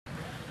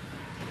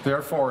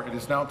Therefore, it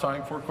is now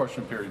time for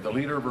question period. The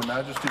Leader of Her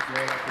Majesty's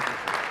Loyal Opposition.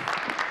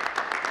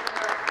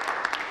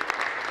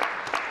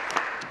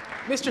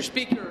 Mr.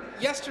 Speaker,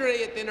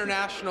 yesterday at the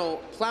international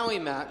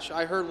ploughing match,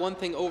 I heard one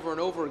thing over and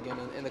over again,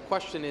 and the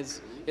question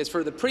is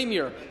for the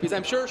Premier, because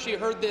I'm sure she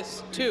heard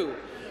this too.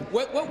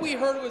 What we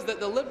heard was that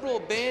the Liberal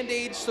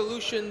Band-Aid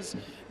solutions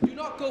do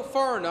not go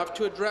far enough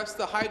to address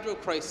the hydro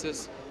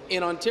crisis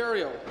in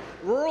Ontario.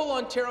 Rural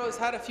Ontario has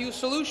had a few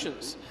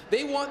solutions.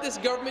 They want this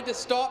government to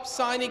stop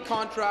signing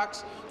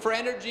contracts for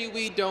energy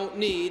we don't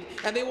need,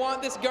 and they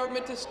want this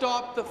government to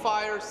stop the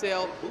fire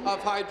sale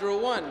of Hydro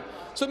One.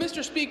 So,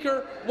 Mr.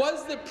 Speaker,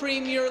 was the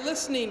Premier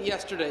listening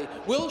yesterday?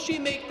 Will she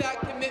make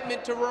that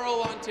commitment to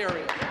rural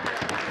Ontario?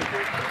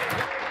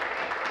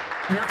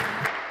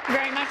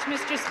 Very much,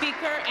 Mr.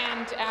 Speaker,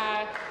 and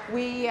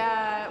we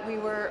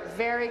were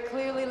very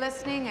clearly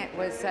listening. It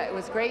was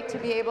great to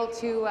be able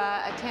to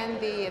attend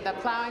the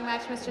ploughing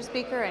match, Mr.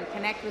 Speaker, and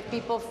connect with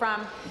people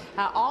from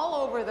all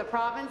over the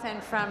province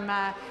and from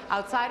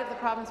outside of the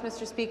province,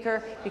 Mr.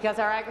 Speaker, because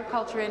our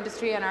agriculture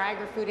industry and our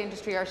agri-food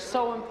industry are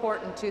so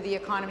important to the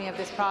economy of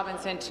this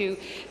province and to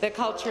the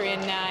culture in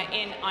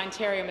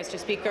Ontario, Mr.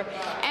 Speaker.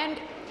 And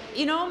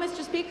you know,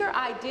 Mr. Speaker,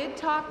 I did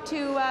talk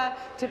to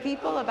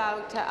people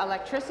about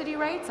electricity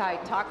rates. I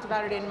talked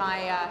about it in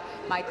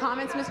my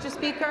comments, Mr.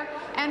 Speaker.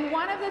 And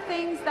one of the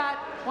things that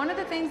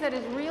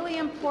is really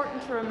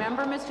important to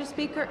remember, Mr.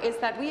 Speaker, is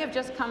that we have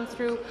just come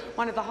through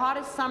one of the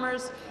hottest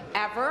summers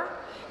ever,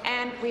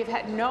 and we've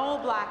had no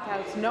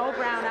blackouts, no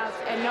brownouts,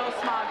 and no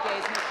smog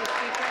days, Mr.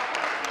 Speaker.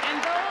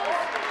 And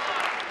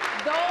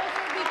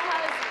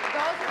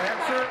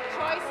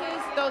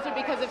those are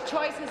because of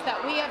choices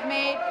that we have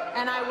made,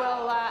 and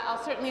I'll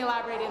certainly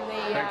elaborate in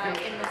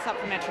the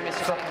supplementary,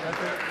 Mr. Speaker.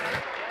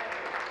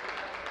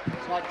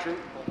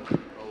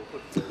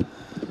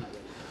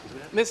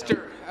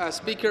 Mr.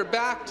 Speaker,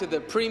 back to the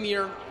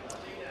Premier.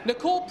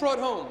 Nicole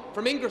Proudhon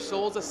from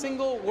Ingersoll is a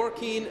single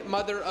working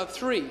mother of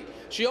 3.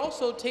 She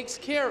also takes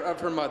care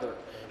of her mother.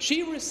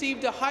 She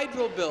received a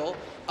hydro bill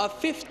of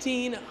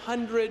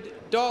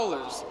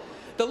 $1,500.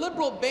 The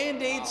Liberal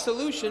Band-Aid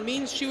solution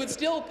means she would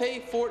still pay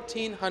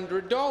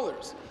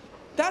 $1,400.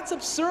 That's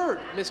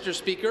absurd, Mr.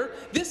 Speaker.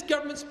 This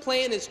government's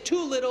plan is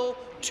too little,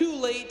 too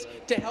late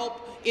to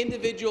help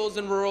individuals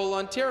in rural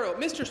Ontario.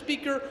 Mr.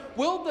 Speaker,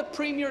 will the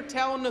Premier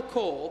tell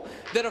Nicole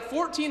that a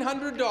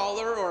 $1,400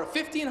 or a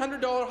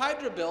 $1,500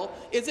 hydro bill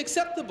is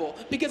acceptable?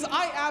 Because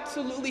I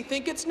absolutely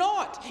think it's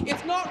not.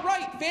 It's not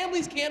right.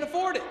 Families can't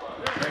afford it.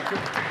 Thank you.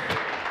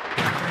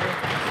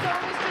 So,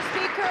 Mr.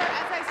 Speaker,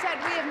 as I said,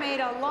 we have made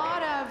a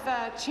lot of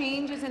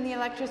changes in the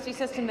electricity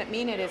system that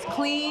mean it is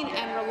clean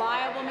and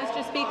reliable,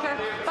 Mr. Speaker.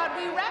 But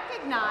we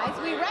recognize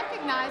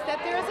that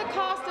there is a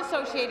cost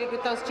associated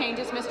with those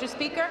changes, Mr.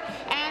 Speaker,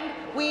 and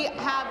we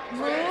have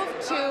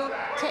moved to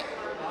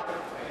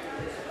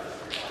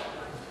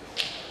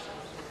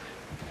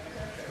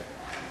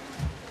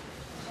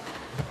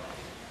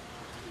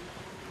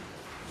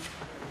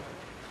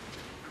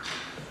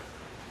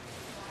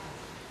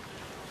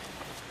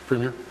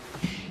Premier.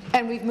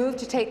 And we've moved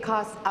to take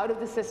costs out of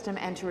the system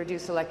and to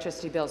reduce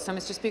electricity bills. So,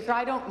 Mr. Speaker,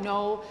 I don't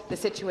know the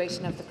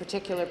situation of the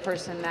particular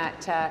person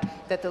that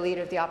the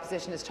Leader of the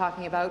Opposition is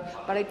talking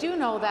about, but I do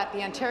know that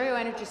the Ontario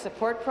Energy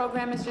Support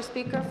Program, Mr.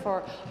 Speaker,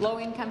 for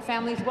low-income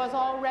families is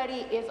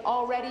already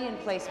in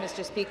place,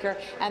 Mr. Speaker,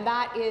 and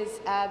that is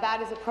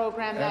a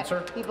program that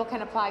people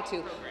can apply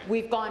to.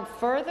 We've gone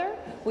further.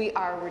 We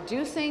are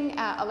reducing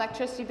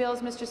electricity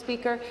bills, Mr.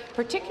 Speaker,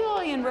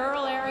 particularly in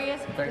rural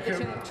areas, to the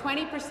tune of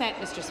 20%,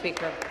 Mr.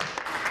 Speaker.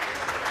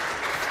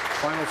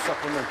 Final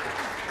supplementary.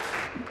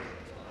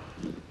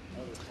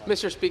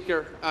 Mr.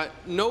 Speaker,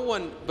 no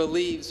one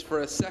believes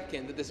for a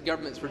second that this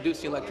government is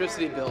reducing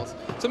electricity bills.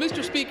 So,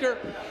 Mr. Speaker,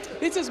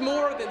 this is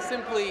more than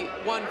simply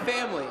one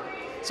family.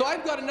 So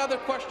I've got another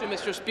question,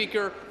 Mr.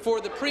 Speaker,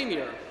 for the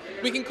Premier.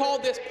 We can call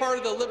this part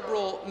of the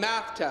Liberal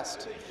math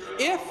test.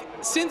 If,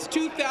 since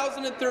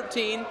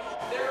 2013,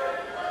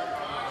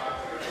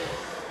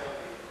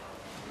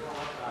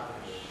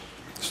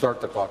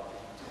 Start the clock.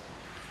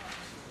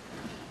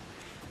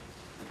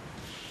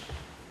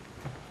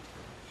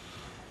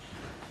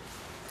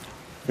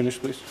 Finish,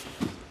 please.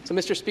 So,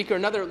 Mr. Speaker,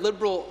 another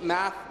Liberal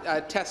math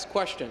test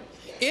question.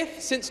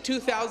 If, since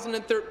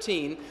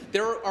 2013,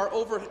 there are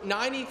over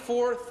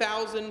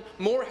 94,000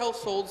 more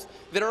households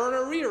that are in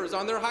arrears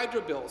on their hydro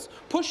bills,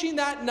 pushing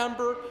that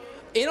number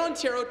in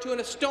Ontario to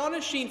an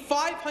astonishing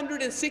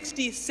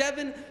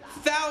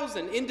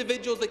 567,000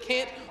 individuals that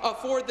can't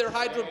afford their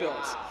hydro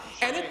bills.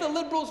 And if the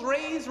Liberals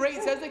raise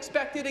rates as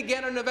expected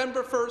again on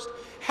November 1st,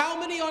 how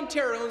many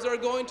Ontarians are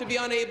going to be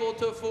unable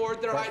to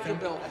afford their hydro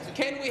bill?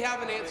 Can we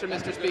have an answer,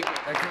 Mr. Speaker?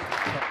 Thank you.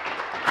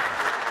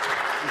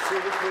 You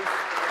seated, please.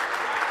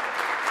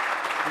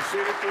 You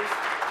seated, please.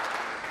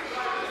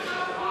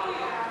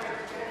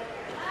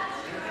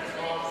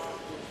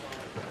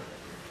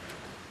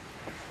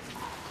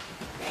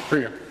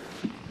 Premier.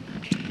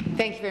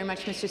 Thank you very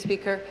much, Mr.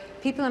 Speaker.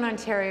 People in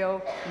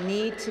Ontario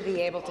need to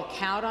be able to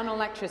count on an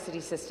electricity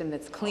system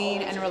that's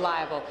clean and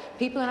reliable.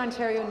 People in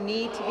Ontario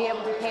need to be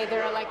able to pay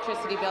their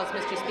electricity bills,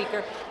 Mr.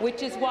 Speaker,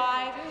 which is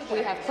why we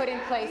have put in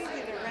place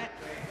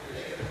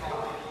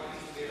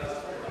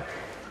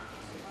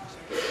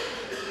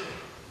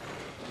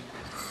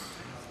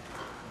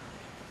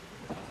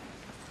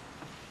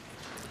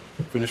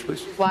Finish,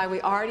 please. why we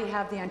already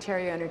have the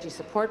Ontario Energy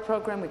Support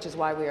Program, which is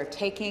why we are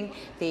taking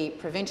the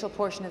provincial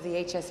portion of the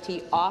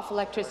HST off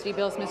electricity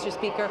bills, Mr.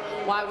 Speaker,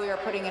 why we are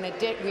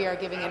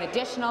giving an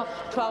additional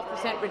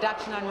 12%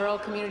 reduction on rural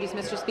communities,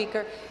 Mr.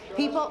 Speaker.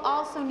 People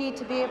also need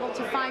to be able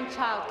to find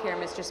childcare,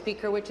 Mr.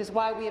 Speaker, which is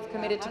why we have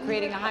committed to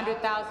creating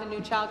 100,000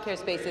 new childcare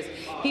spaces.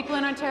 People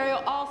in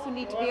Ontario also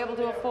need to be able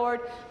to afford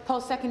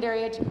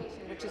post-secondary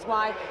education, which is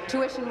why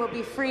tuition will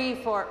be free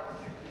for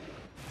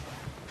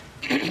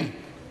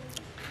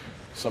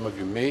Some of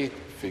you may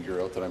figure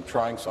out that I'm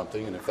trying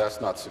something, and if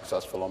that's not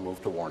successful, I'll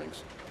move to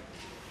warnings.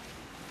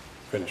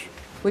 Finish.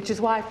 which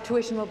is why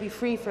tuition will be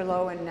free for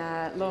low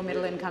and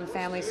low-middle-income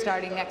families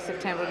starting next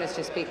September,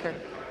 Mr. Speaker.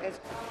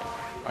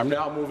 I'm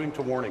now moving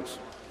to warnings.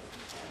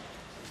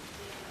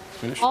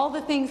 Finish. All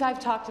the things I've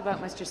talked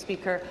about, Mr.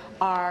 Speaker,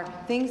 are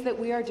things that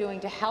we are doing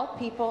to help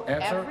people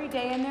every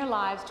day in their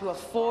lives to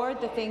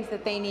afford the things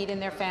that they need in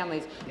their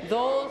families.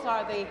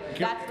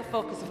 That's the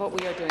focus of what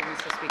we are doing,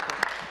 Mr. Speaker.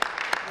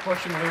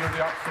 Question, Leader of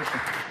the Opposition.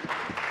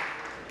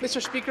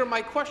 Mr. Speaker,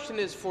 my question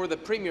is for the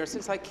Premier.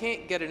 Since I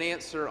can't get an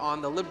answer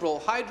on the Liberal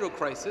hydro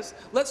crisis,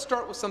 let's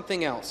start with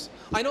something else.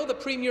 I know the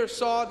Premier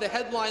saw the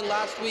headline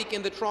last week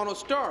in the Toronto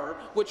Star,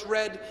 which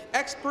read,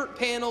 "Expert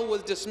panel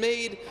was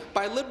dismayed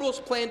by Liberals'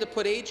 plan to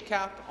put age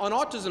cap on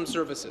autism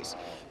services."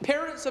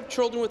 Parents of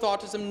children with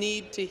autism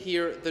need to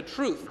hear the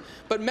truth,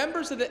 but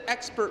members of the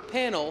expert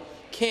panel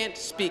can't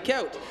speak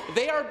out.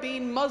 They are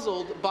being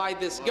muzzled by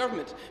this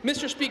government.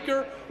 Mr.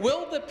 Speaker,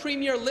 will the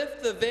Premier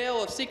lift the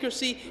veil of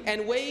secrecy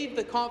and waive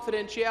the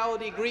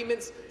confidentiality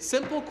agreements?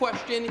 Simple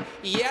question,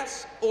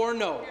 yes or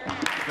no?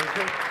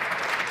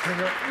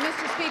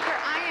 Mr. Speaker,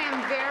 I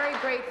am very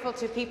grateful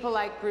to people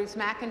like Bruce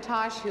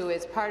McIntosh, who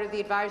is part of the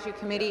advisory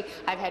committee.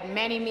 I've had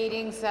many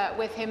meetings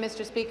with him,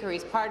 Mr. Speaker.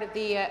 He's part of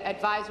the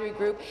advisory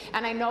group,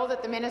 and I know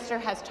that the minister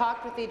has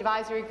talked with the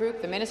advisory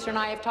group. The minister and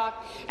I have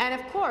talked, and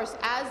of course,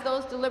 as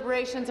those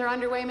deliberations are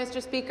underway,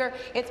 Mr. Speaker,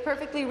 it's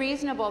perfectly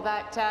reasonable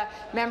that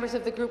members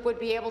of the group would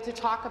be able to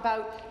talk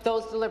about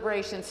those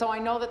deliberations. So I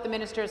know that the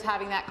minister is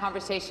having that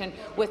conversation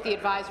with the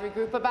advisory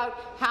group about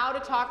how to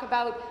talk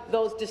about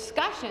those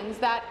discussions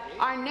that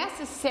are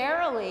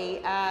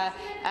necessarily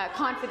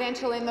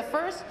confidential in the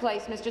first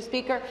place, Mr.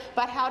 Speaker,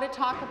 but how to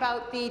talk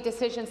about the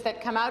decisions that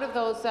come out of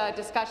those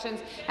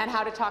discussions and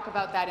how to talk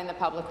about that in the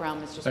public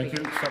realm, Mr. Speaker. Thank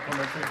you.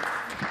 Supplementary.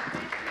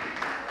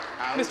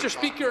 Mr.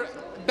 Speaker,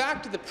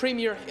 back to the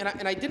Premier,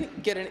 and I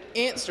didn't get an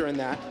answer in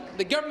that.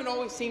 The government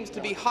always seems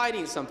to be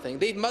hiding something.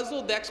 They've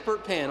muzzled the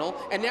expert panel,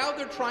 and now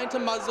they're trying to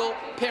muzzle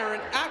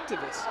parent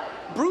activists.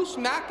 Bruce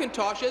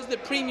McIntosh, as the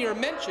Premier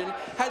mentioned,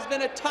 has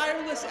been a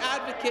tireless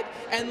advocate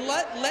and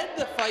led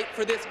the fight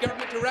for this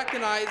government to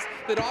recognize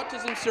that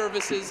autism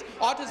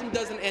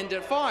doesn't end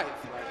at 5.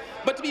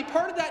 But to be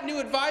part of that new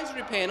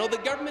advisory panel, the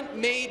government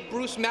made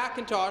Bruce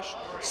McIntosh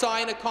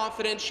sign a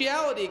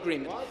confidentiality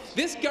agreement.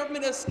 This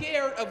government is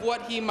scared of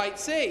what he might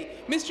say.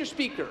 Mr.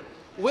 Speaker,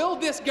 will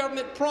this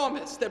government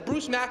promise that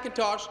Bruce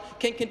McIntosh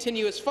can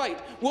continue his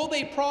fight? Will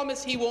they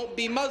promise he won't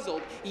be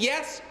muzzled?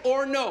 Yes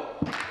or no?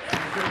 Be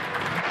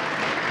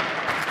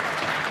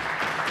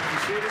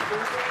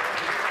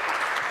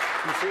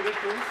seated,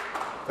 please.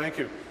 Thank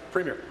you.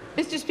 Premier.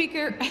 Mr.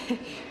 Speaker,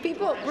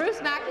 Bruce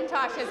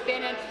McIntosh has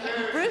been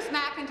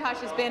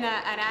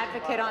an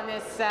advocate on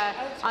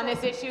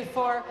this issue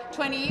for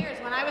 20 years.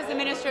 When I was the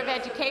Minister of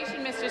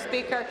Education, Mr.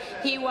 Speaker,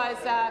 he was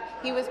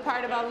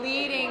part of a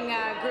leading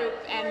group,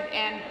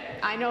 and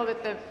I know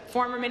that the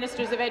former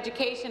ministers of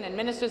Education and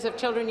ministers of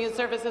Children and Youth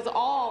Services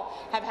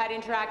all have had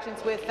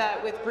interactions with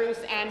Bruce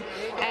and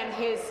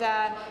his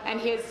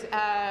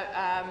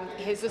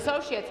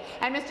associates.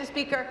 And Mr.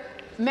 Speaker,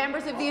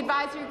 members of the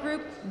advisory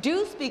group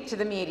do speak to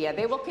the media.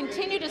 They will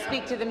continue to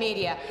speak to the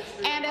media.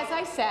 And as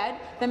I said,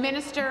 the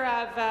Minister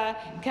of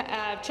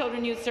Children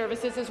and Youth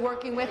Services is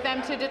working with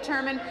them to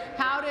determine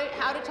how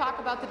to talk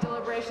about the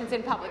deliberations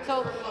in public.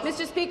 So,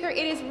 Mr. Speaker,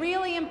 it is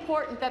really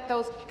important that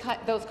those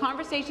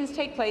conversations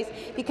take place,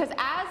 because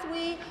as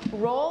we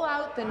roll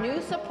out the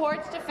new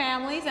supports to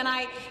families, and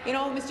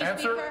Mr.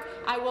 Speaker,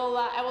 I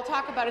will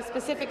talk about a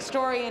specific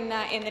story in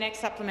the next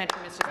supplementary,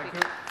 Mr. Thank Speaker.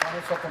 you.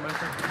 Final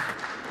supplementary.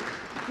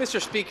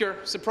 Mr. Speaker,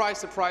 surprise,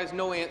 surprise,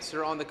 no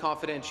answer on the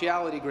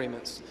confidentiality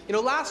agreements.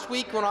 Last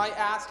week when I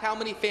asked how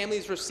many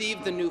families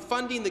received the new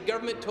funding, the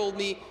government told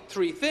me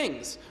 3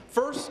 things.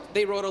 First,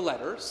 they wrote a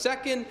letter.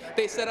 Second,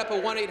 they set up a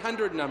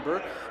 1-800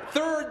 number.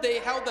 Third, they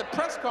held a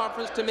press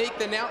conference to make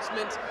the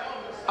announcement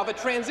of a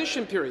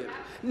transition period,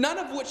 none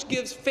of which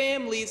gives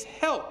families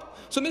help.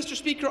 So, Mr.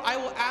 Speaker, I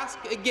will ask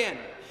again.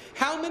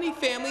 How many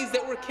families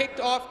that were kicked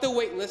off the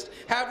waitlist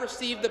have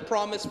received the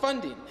promised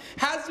funding?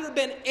 Has there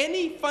been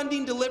any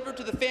funding delivered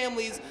to the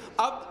families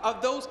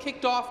of those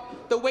kicked off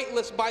the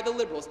waitlist by the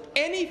Liberals?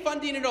 Any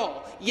funding at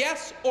all?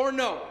 Yes or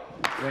no?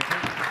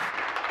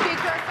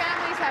 Speaker,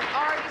 families have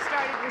already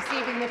started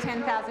receiving the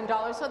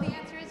 $10,000, so the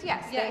answer is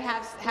yes.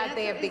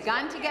 They have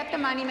begun to get the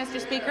money,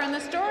 Mr. Speaker. And the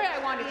story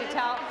I wanted to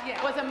tell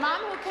was a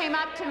mom who came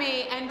up to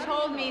me and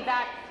told me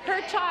that her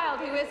child,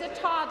 who is a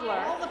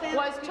toddler,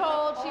 was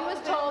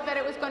told that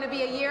it was going to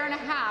be a year and a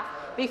half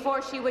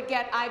before she would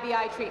get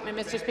IBI treatment,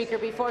 Mr. Speaker,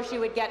 before she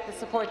would get the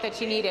support that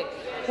she needed.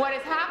 What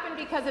has happened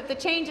because of the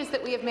changes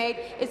that we have made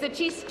is that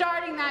she's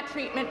starting that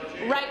treatment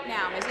right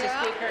now, Mr.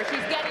 Speaker.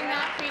 She's getting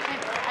that treatment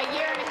a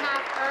year and a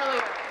half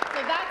earlier.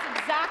 So that's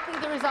exactly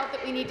the result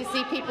that we need to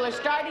see. People are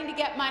starting to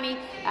get money.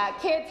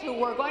 Kids who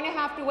were going to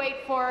have to wait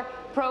for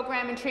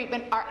program and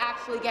treatment are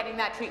actually getting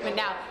that treatment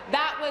now.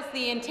 That was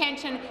the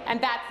intention,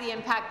 and that's the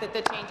impact that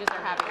the changes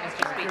are having,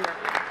 Mr. Speaker.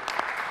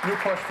 New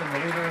question, the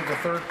Leader of the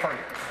Third Party.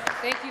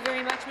 Thank you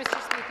very much,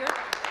 Mr. Speaker.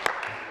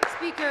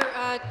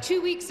 Speaker, 2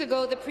 weeks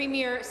ago, the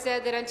Premier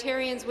said that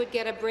Ontarians would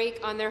get a break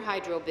on their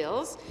hydro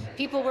bills.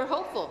 People were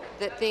hopeful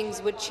that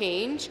things would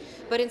change,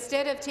 but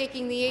instead of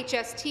taking the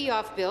HST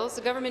off bills,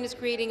 the government is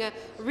creating a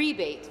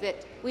rebate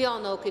that we all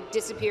know could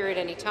disappear at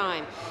any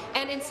time.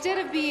 And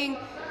instead of being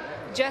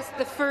just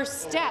the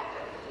first step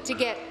to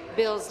get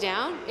bills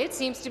down, it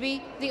seems to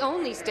be the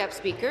only step,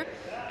 Speaker.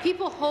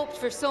 People hoped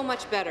for so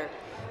much better.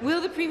 Will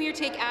the Premier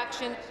take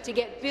action to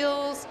get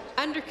bills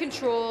under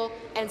control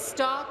and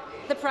stop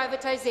the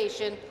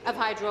privatization of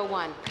Hydro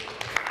One?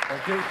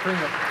 Thank you,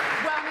 Premier.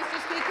 Well, Mr.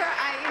 Speaker,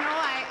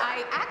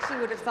 I actually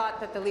would have thought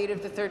that the Leader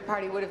of the Third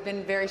Party would have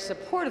been very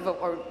supportive of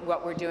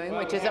what we're doing,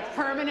 which is a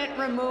permanent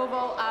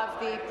removal of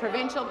the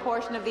provincial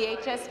portion of the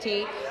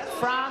HST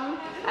from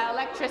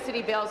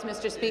electricity bills,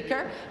 Mr.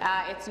 Speaker.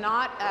 It's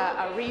not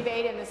a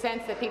rebate in the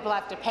sense that people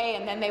have to pay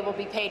and then they will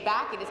be paid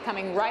back. It is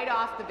coming right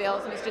off the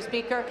bills, Mr.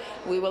 Speaker.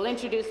 We will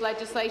introduce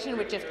legislation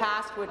which, if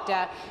passed, would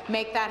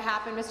make that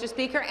happen, Mr.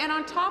 Speaker. And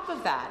on top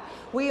of that,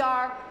 we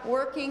are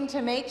working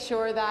to make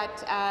sure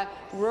that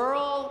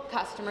rural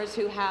customers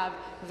who have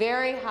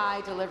very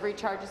high delivery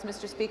charges,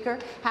 Mr. Speaker,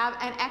 have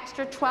an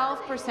extra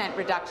 12%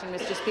 reduction,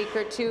 Mr.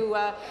 Speaker, to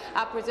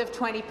upwards of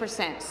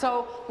 20%.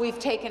 So we've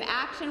taken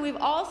action. We've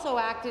also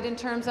acted in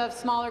terms of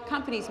smaller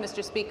companies,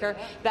 Mr. Speaker,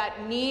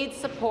 that need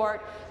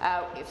support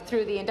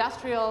through the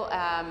Industrial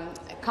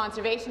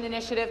Conservation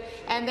Initiative,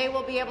 and they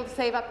will be able to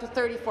save up to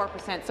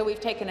 34%. So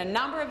we've taken a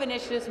number of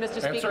initiatives,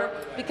 Mr. Speaker,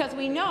 because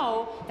we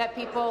know that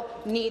people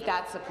need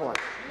that support.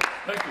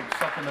 Thank you.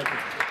 Supplementary.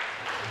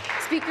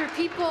 Speaker,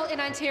 people in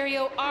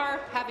Ontario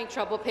are having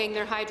trouble paying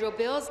their hydro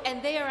bills,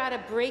 and they are at a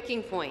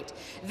breaking point.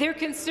 They're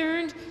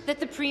concerned that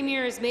the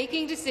Premier is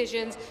making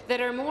decisions that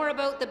are more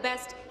about the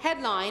best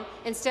headline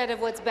instead of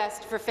what's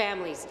best for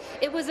families.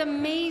 It was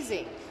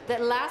amazing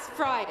that last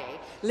Friday,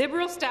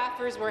 Liberal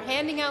staffers were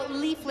handing out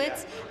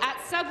leaflets at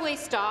subway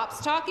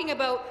stops talking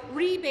about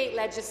rebate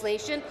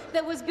legislation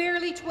that was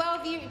barely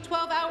 12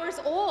 hours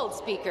old,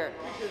 Speaker.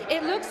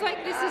 It looks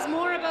like this is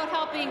more about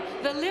helping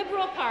the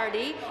Liberal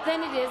Party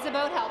than it is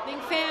about helping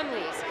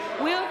families.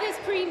 Will this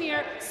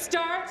Premier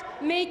start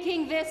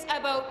making this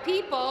about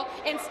people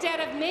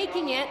instead of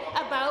making it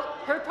about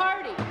her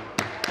party?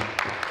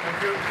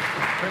 Thank you.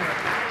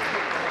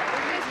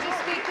 Mr.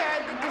 Speaker,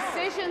 the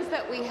decisions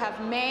that we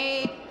have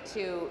made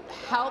to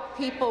help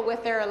people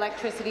with their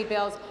electricity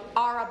bills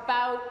are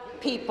about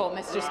people,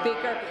 Mr.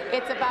 Speaker.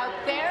 It's about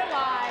their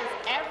lives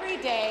every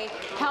day,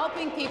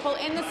 helping people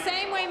in the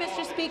same way,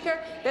 Mr. Speaker,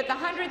 that the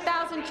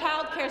 100,000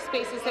 childcare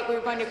spaces that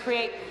we're going to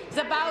create is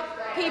about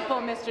people,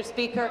 Mr.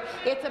 Speaker.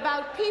 It's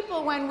about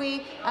people when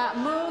we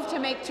move to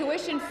make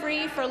tuition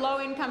free for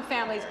low-income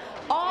families.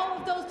 All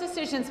of those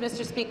decisions,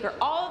 Mr. Speaker,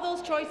 all of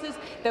those choices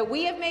that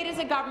we have made as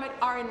a government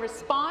are in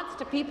response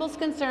to people's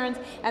concerns,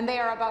 and they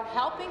are about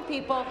helping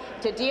people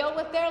to deal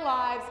with their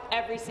lives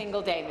every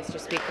single day, Mr.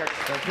 Speaker.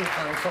 Thank you.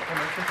 Final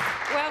supplementary.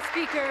 Well,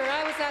 Speaker,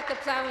 I was at the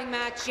ploughing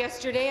match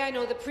yesterday. I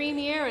know the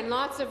Premier and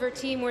lots of her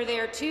team were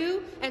there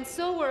too, and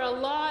so were a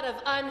lot of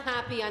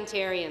unhappy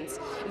Ontarians.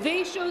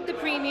 They showed the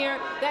Premier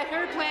that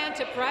her plan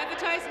to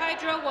privatise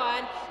Hydro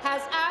One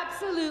has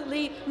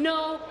absolutely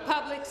no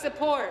public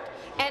support,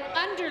 and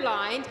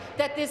underlined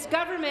that this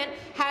government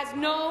has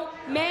no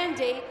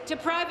mandate to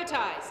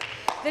privatize.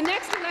 The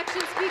next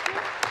election, Speaker,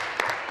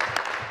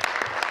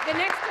 the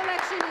next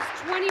election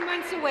is 20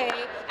 months away,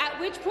 at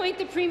which point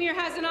the Premier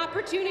has an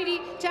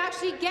opportunity to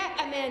actually get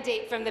a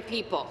mandate from the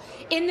people.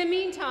 In the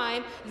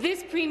meantime,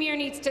 this Premier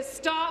needs to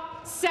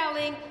stop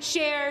selling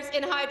shares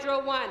in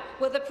Hydro One.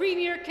 Will the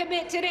Premier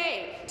commit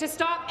today to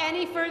stop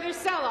any further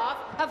sell-off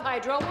of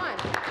Hydro One?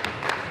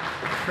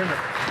 Premier.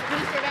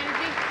 Minister of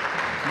Energy.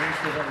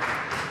 Minister of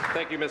Energy.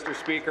 Thank you, Mr.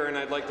 Speaker, and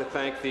I'd like to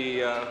thank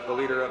the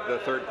Leader of the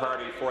Third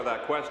Party for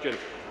that question.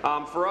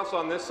 For us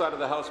on this side of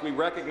the House, we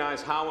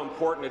recognize how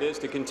important it is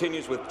to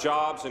continue with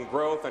jobs and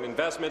growth and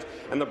investment,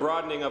 and the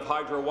broadening of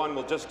Hydro One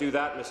will just do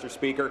that, Mr.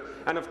 Speaker.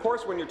 And of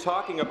course, when you're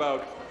talking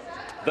about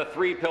the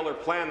three-pillar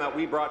plan that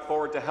we brought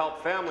forward to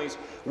help families.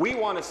 We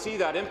want to see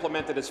that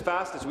implemented as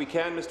fast as we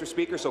can, Mr.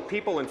 Speaker, so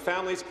people and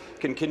families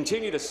can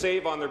continue to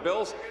save on their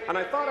bills. And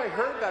I thought I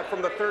heard that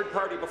from the third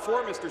party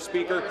before, Mr.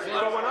 Speaker,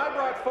 but when I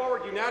brought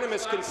forward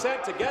unanimous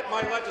consent to get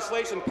my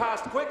legislation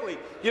passed quickly,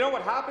 you know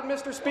what happened,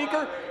 Mr.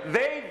 Speaker?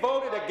 They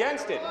voted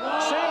against it.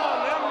 Shame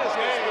on them, Mr.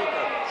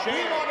 Speaker.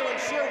 We want to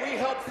ensure we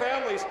help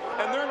families,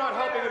 and they're not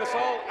helping us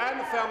all and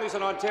the families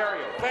in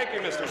Ontario. Thank you,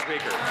 Mr.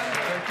 Speaker.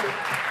 Thank you.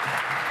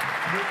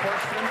 New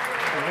question,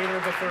 the Leader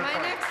of the Third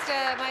Party.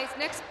 My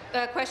next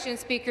question,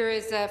 Speaker,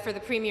 is for the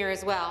Premier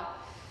as well.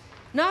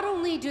 Not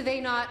only do they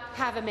not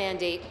have a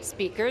mandate,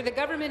 Speaker, the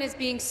government is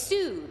being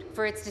sued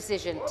for its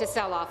decision to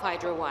sell off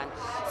Hydro One.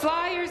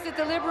 Flyers that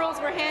the Liberals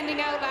were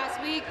handing out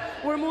last week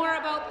were more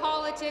about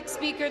politics,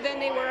 Speaker, than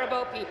they were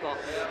about people.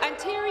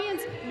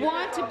 Ontarians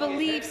want to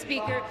believe,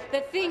 Speaker,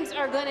 that things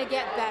are going to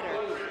get better,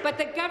 but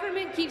the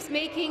government keeps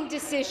making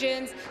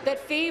decisions that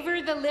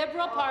favour the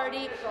Liberal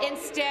Party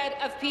instead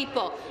of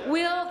people.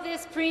 Will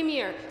this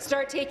Premier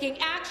start taking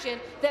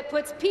action that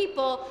puts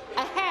people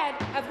ahead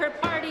of her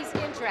party's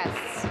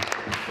interests?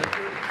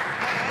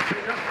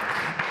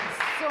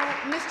 So,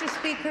 Mr.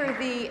 Speaker,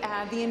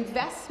 the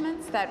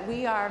investments that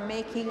we are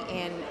making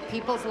in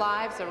people's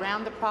lives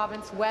around the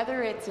province,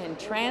 whether it's in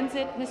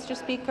transit, Mr.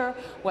 Speaker,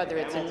 whether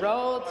it's in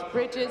roads,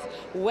 bridges,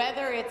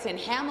 whether it's in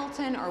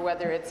Hamilton or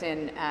whether it's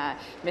in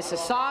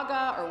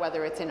Mississauga or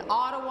whether it's in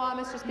Ottawa,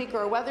 Mr. Speaker,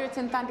 or whether it's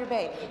in Thunder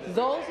Bay,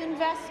 those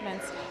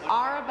investments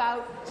are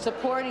about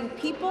supporting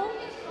people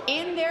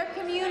in their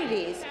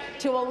communities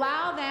to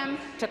allow them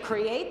to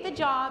create the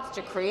jobs, to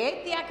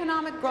create the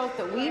economic growth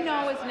that we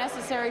know is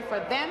necessary for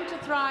them to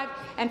thrive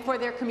and for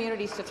their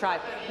communities to thrive.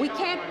 We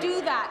can't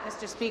do that,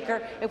 Mr.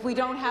 Speaker, if we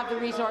don't have the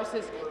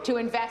resources to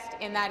invest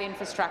in that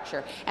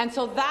infrastructure. And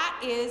so that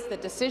is the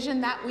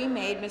decision that we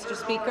made, Mr.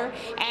 Speaker,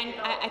 and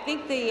I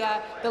think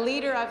the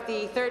Leader of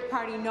the Third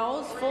Party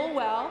knows full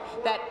well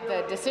that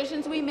the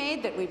decisions we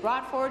made, that we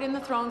brought forward in the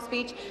throne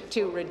speech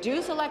to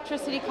reduce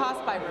electricity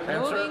costs by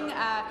removing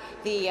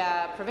the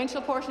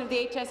provincial portion of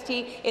the HST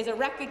is a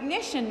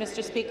recognition,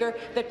 Mr. Speaker,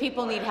 that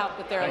people need help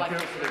with their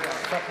electricity.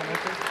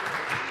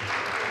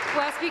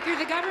 Well, Speaker,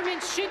 the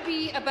government should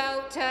be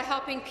about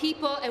helping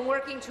people and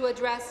working to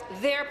address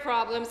their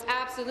problems,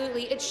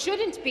 absolutely. It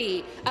shouldn't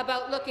be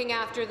about looking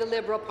after the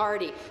Liberal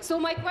Party. So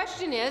my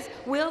question is,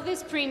 will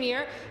this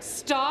Premier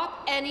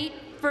stop any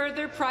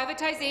further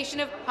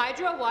privatization of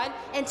Hydro One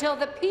until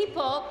the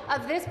people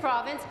of this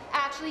province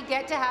actually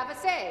get to have a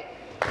say?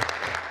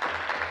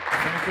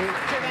 Thank you.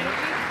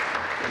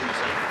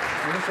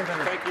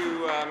 Thank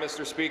you,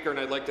 Mr. Speaker, and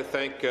I'd like to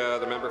thank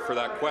the member for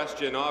that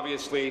question.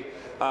 Obviously,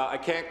 I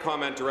can't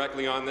comment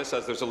directly on this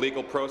as there's a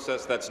legal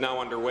process that's now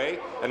underway,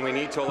 and we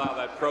need to allow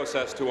that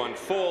process to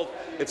unfold.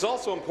 It's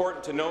also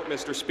important to note,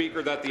 Mr.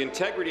 Speaker, that the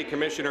Integrity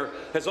Commissioner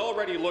has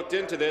already looked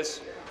into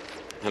this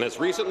and has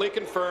recently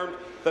confirmed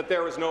that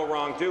there is no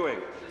wrongdoing.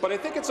 But I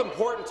think it's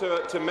important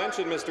to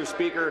mention, Mr.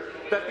 Speaker,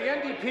 that the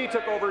NDP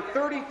took over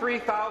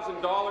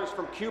 $33,000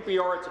 from QPR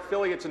or its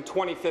affiliates in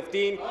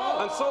 2015,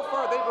 and so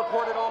far they've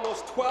reported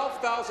almost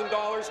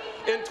 $12,000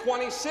 in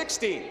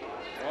 2016.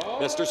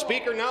 Mr.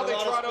 Speaker, now they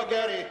trot out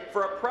there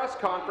for a press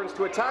conference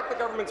to attack the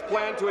government's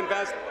plan to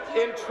invest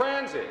in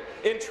transit,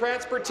 in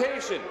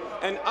transportation,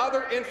 and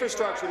other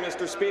infrastructure,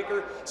 Mr.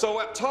 Speaker.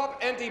 So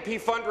top NDP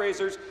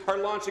fundraisers are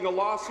launching a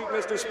lawsuit,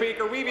 Mr.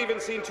 Speaker. We've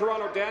even seen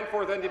Toronto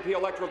Danforth NDP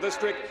electoral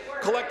district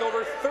collect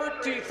over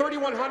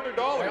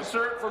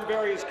 $3,100 from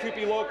various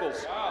QP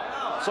locals.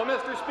 So,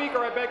 Mr. Speaker,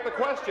 I beg the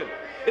question,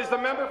 is the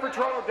member for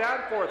Toronto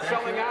Danforth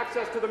selling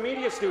access to the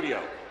media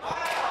studio?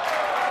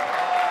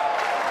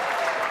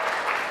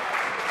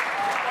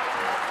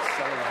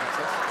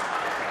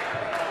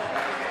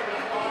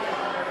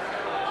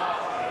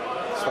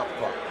 Stop the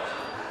clock.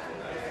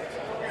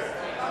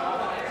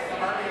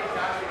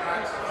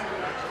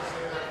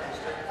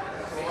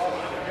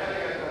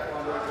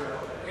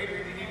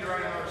 Adrian, you need to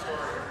write another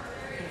story.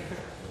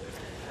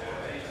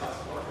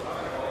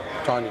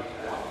 Tanya.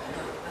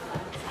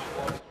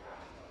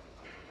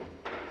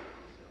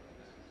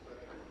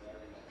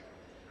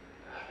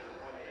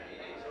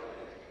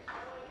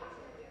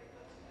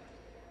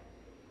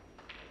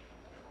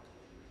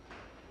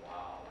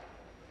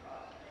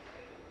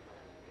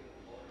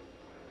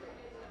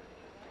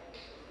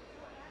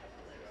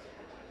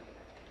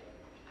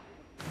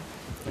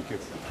 Thank you.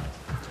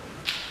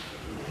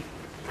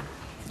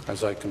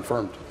 As I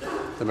confirmed,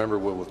 the member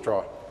will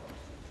withdraw.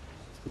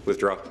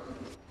 Withdraw.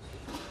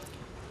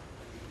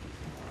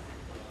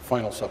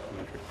 Final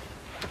supplementary.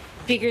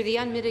 Speaker, the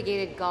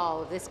unmitigated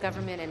gall of this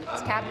government and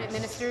its cabinet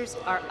ministers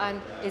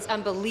is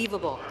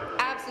unbelievable,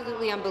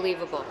 absolutely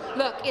unbelievable.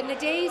 Look, in the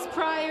days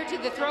prior to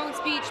the throne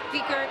speech,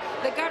 Speaker,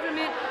 the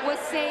government was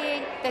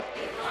saying that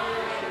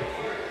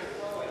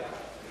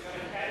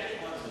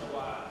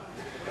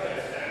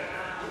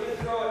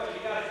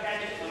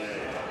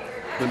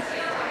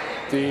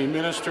the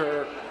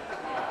minister.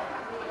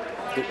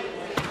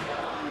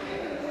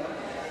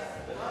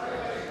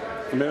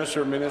 The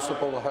Minister of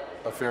Municipal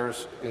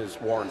Affairs is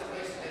warned.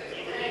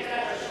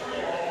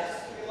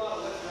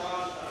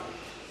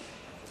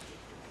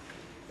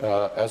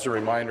 As a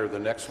reminder, the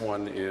next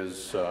one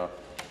is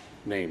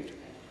named.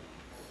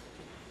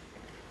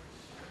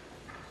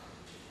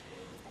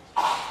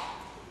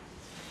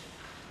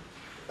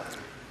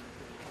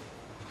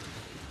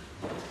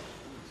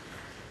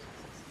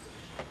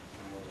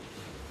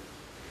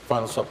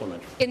 Final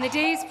supplementary. In the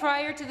days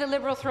prior to the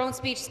Liberal throne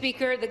speech,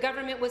 Speaker, the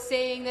government was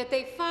saying that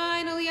they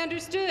finally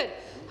understood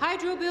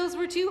hydro bills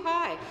were too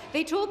high.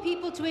 They told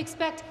people to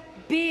expect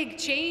big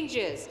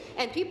changes,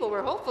 and people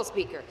were hopeful,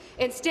 Speaker.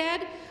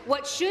 Instead,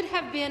 what should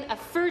have been a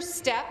first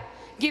step,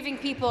 giving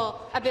people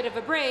a bit of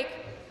a break,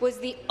 was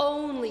the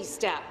only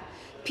step.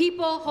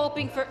 People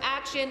hoping for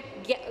action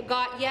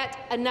got yet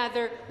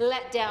another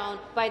letdown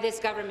by this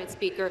government,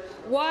 Speaker.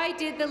 Why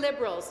did the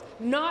Liberals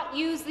not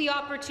use the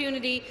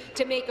opportunity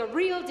to make a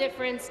real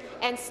difference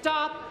and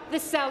stop the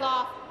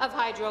sell-off of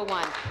Hydro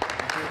One?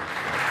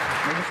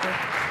 Minister.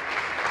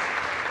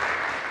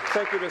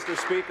 Thank you, Mr.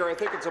 Speaker. I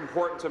think it's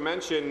important to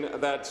mention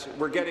that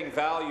we're getting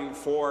value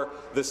for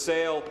the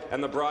sale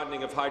and the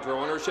broadening of hydro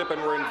ownership,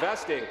 and we're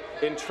investing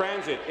in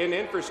transit, in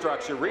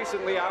infrastructure.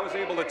 Recently, I was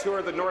able to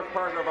tour the north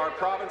part of our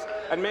province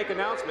and make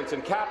announcements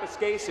in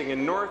Kapuskasing,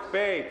 in North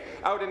Bay,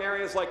 out in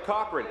areas like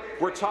Cochrane.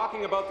 We're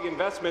talking about the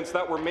investments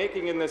that we're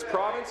making in this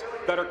province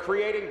that are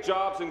creating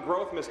jobs and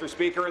growth, Mr.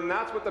 Speaker, and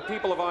that's what the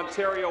people of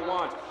Ontario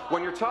want.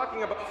 When you're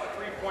talking about the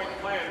three-point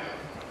plan,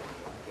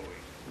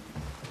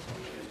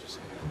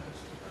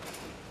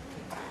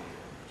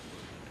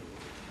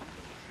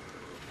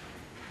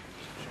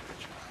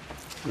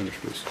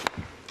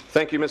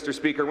 Thank you, Mr.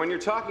 Speaker. When you're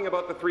talking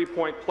about the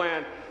three-point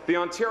plan, the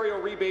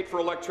Ontario Rebate for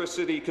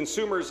Electricity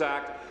Consumers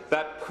Act,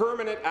 that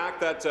permanent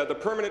act, the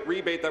permanent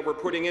rebate that we're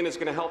putting in is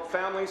going to help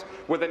families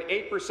with an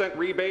 8%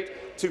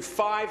 rebate to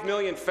 5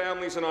 million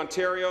families in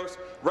Ontario's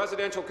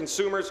residential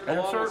consumers,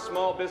 along with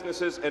small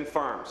businesses and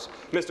farms.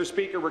 Mr.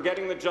 Speaker, we're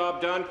getting the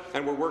job done,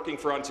 and we're working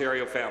for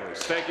Ontario families.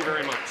 Thank you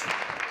very much.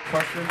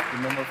 Question, the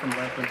member from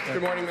Lambton.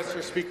 Good morning,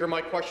 Mr. Speaker.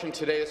 My question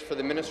today is for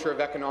the Minister of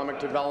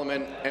Economic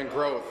Development and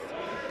Growth.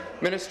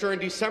 Minister, in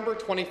December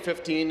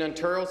 2015,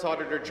 Ontario's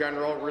Auditor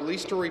General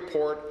released a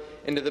report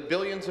into the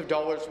billions of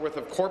dollars worth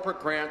of corporate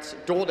grants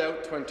doled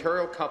out to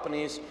Ontario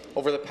companies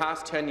over the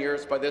past 10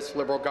 years by this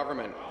Liberal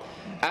government.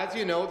 As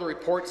you know, the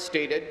report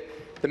stated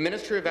the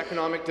Ministry of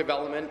Economic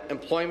Development,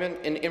 Employment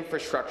and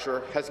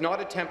Infrastructure has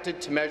not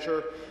attempted to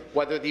measure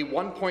whether the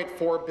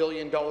 $1.4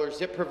 billion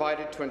it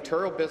provided to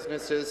Ontario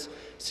businesses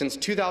since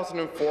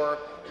 2004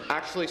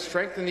 actually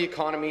strengthened the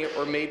economy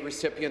or made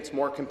recipients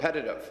more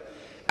competitive.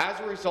 As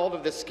a result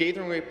of this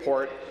scathing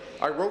report,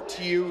 I wrote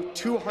to you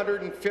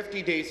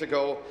 250 days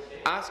ago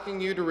asking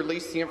you to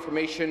release the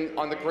information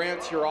on the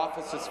grants your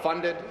office has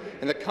funded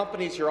and the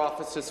companies your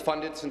office has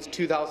funded since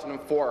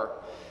 2004.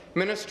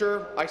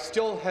 Minister, I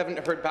still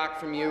haven't heard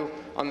back from you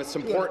on this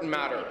important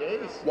matter.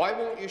 Why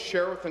won't you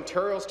share with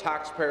Ontario's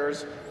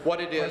taxpayers what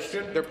it is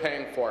they're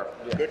paying for?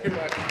 Minister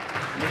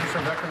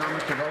of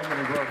Economic Development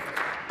and Growth.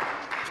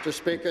 Mr.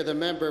 Speaker, the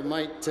member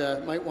might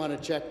want to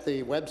check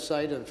the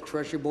website of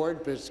Treasury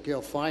Board, because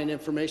you'll find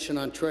information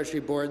on Treasury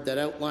Board that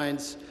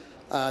outlines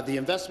the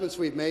investments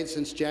we've made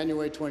since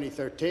January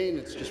 2013.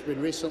 It's just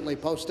been recently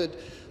posted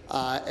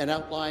and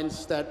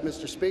outlines that,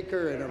 Mr.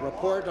 Speaker, in a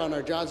report on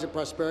our Jobs and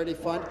Prosperity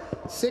Fund,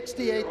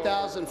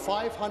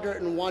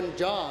 68,501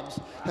 jobs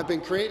have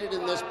been created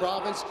in this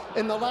province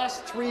in the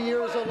last 3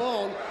 years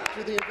alone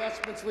through the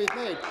investments we've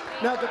made.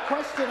 Now, the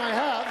question I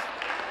have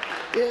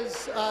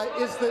is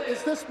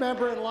this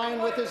member in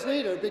line with his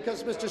leader?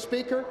 Because, Mr.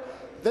 Speaker,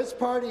 this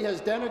party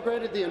has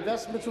denigrated the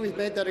investments we've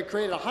made that have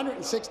created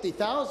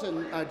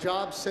 160,000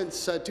 jobs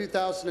since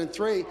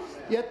 2003,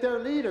 yet their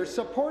leader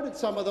supported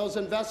some of those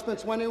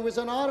investments when he was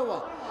in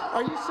Ottawa.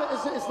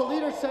 Is the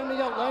leader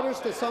sending out letters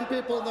to some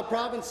people in the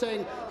province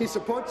saying he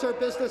supports our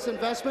business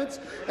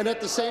investments and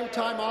at the same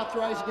time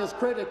authorizing his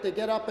critic to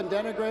get up and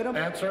denigrate them?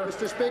 Answer.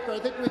 Mr. Speaker, I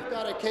think we've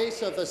got a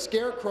case of a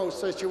scarecrow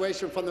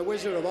situation from the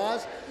Wizard of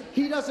Oz.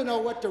 He doesn't know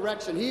what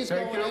direction he's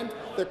going in.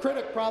 The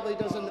critic probably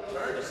doesn't.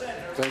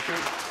 Thank you.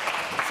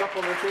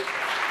 Supplementary.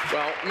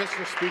 Well,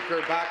 Mr.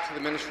 Speaker, back to the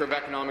Minister of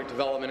Economic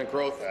Development and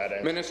Growth.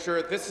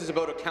 Minister, this is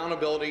about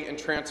accountability and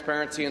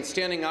transparency and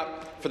standing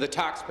up for the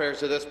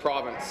taxpayers of this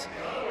province.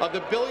 Of the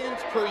billions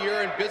per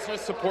year in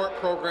business support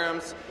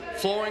programs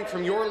flowing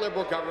from your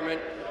Liberal government,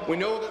 we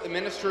know that the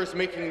minister is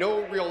making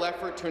no real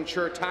effort to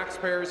ensure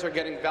taxpayers are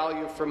getting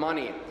value for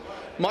money.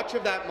 Much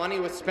of that money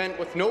was spent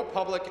with no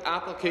public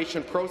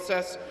application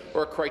process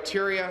or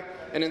criteria,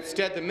 and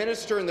instead the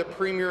minister and the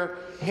premier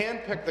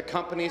handpicked the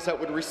companies that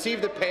would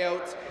receive the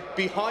payouts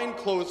behind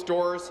closed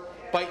doors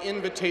by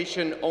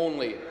invitation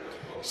only.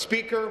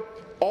 Speaker,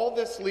 all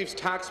this leaves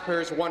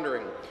taxpayers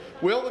wondering,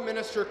 will the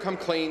minister come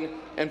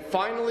clean and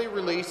finally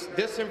release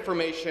this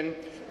information,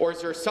 or is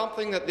there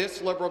something that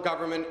this Liberal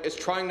government is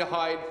trying to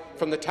hide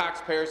from the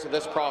taxpayers of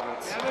this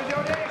province?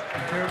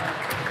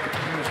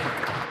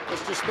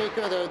 Mr.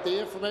 Speaker,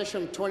 the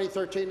information from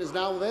 2013 is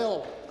now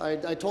available.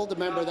 I told the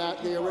member that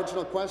in the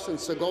original question,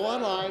 so go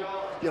online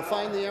You'll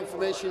find the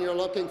information you're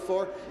looking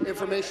for.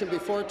 Information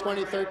before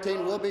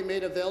 2013 will be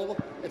made available.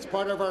 It's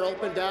part of our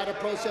open data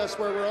process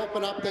where we'll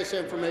open up this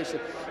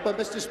information. But,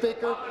 Mr.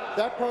 Speaker,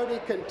 that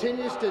party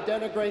continues to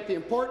denigrate the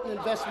important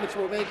investments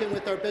we're making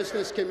with our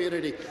business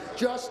community.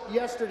 Just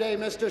yesterday,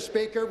 Mr.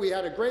 Speaker, we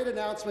had a great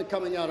announcement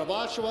coming out of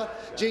Oshawa,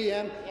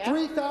 GM.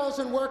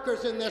 3,000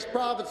 workers in this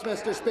province,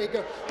 Mr.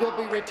 Speaker, will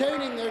be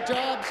retaining their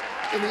jobs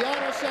in the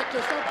auto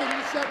sector, something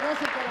you said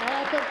wasn't going to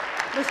happen.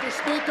 Mr.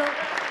 Speaker,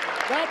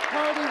 that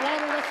party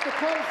wanted us to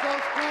close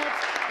those plants.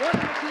 We're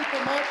going to keep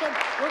them open.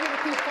 We're going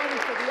to keep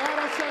fighting for the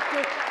auto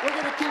sector. We're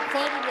going to keep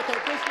fighting with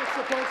our business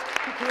supports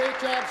to create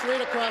jobs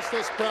right across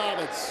this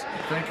province.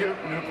 Thank you.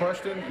 New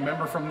question,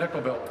 member from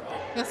Nickelville.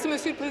 Merci,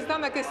 Monsieur le Président.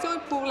 Ma question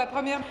est pour la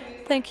première.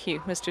 Thank you,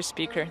 Mr.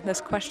 Speaker.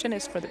 This question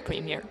is for the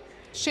Premier.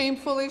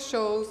 Shamefully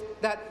shows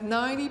that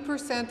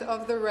 90%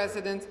 of the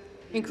residents,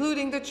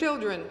 including the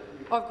children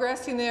of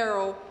Grassy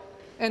Narrow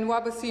and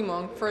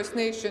Wabaseemoong First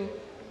Nation,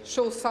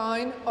 show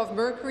sign of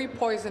mercury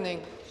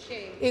poisoning.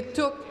 Shame. It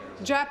took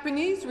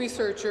Japanese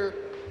researcher,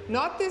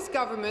 not this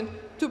government,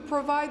 to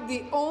provide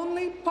the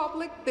only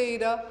public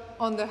data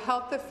on the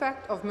health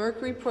effect of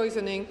mercury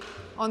poisoning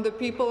on the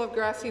people of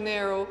Grassy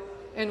Narrow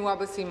and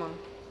Wabaseemoong.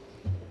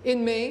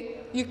 In May,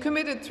 you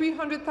committed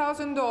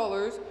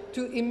 $300,000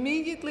 to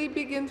immediately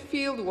begin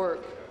field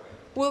work.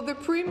 Will the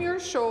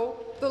Premier show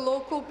the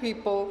local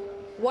people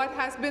what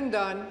has been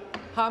done,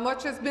 how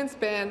much has been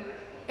spent,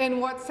 and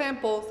what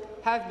samples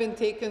have been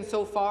taken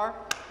so far?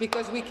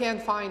 Because we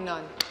can't find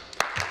none.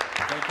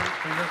 Thank you.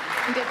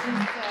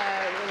 Indigenous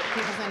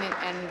Peoples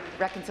and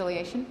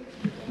Reconciliation.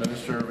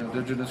 Minister of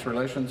Indigenous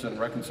Relations and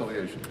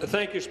Reconciliation.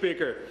 Thank you,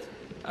 Speaker.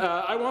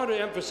 I want to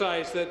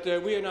emphasize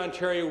that we in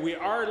Ontario, we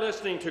are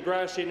listening to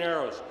Grassy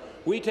Narrows.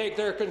 We take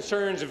their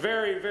concerns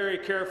very, very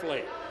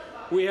carefully.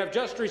 We have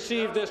just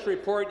received this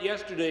report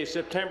yesterday,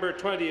 September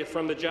 20th,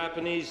 from the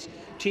Japanese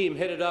team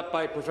headed up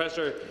by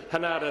Professor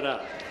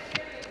Hanada.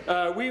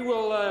 We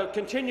will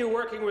continue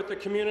working with the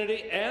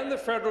community and the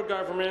federal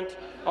government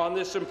on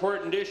this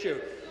important issue.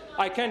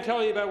 I can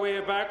tell you by way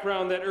of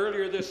background that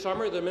earlier this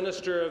summer, the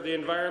Minister of the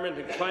Environment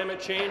and Climate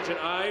Change and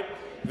I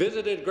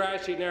visited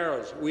Grassy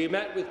Narrows. We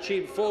met with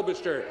Chief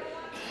Fulbister.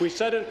 We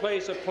set in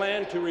place a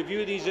plan to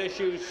review these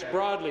issues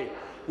broadly.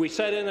 We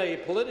set in a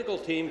political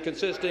team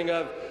consisting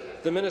of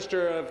the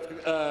Minister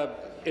of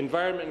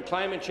Environment and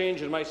Climate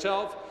Change and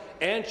myself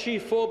and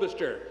Chief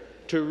Fulbister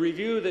to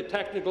review the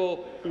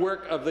technical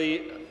work of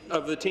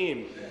the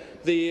team.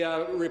 The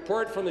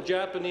report from the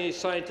Japanese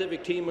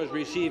scientific team was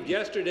received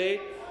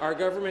yesterday. Our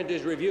government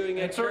is reviewing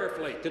it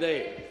carefully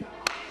today.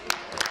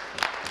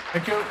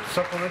 Thank you.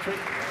 Supplementary.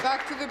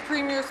 Back to the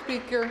Premier,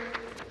 Speaker.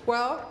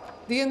 Well,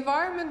 the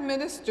Environment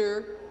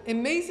Minister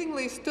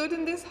amazingly stood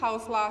in this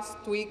House last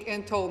week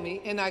and told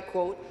me, and I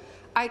quote,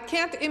 "I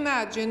can't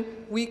imagine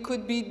we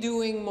could be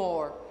doing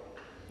more,"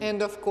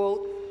 end of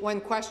quote,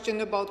 when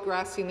questioned about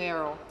Grassy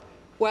Narrow.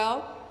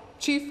 Well,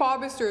 Chief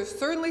Fulbister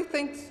certainly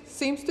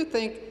seems to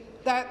think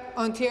that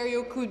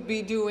Ontario could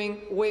be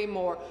doing way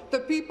more. The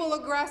people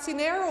of Grassy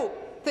Narrow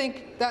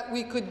think that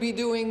we could be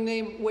doing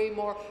way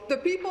more. The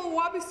people of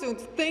Wabaseemoong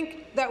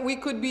think that we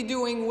could be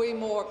doing way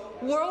more.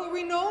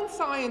 World-renowned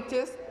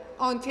scientists,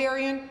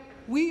 Ontarian,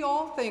 we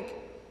all think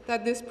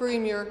that this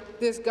Premier,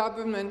 this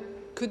government,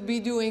 could be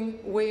doing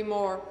way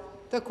more.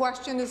 The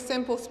question is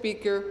simple,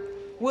 Speaker.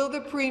 Will the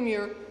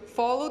Premier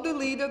follow the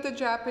lead of the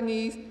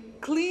Japanese,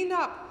 clean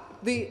up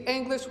the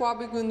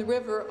English-Wabigoon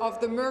River of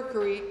the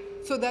mercury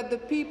so that the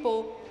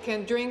people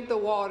can drink the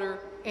water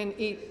and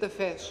eat the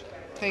fish?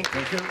 Thank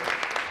you. Thank you.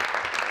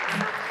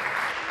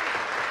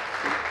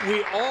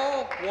 We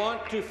all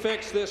want to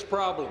fix this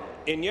problem.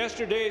 In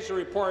yesterday's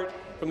report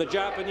from the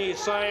Japanese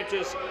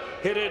scientists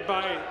headed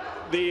by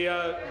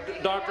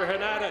Dr.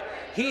 Hanada,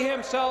 he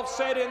himself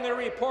said in the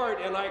report,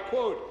 and I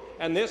quote,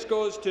 and this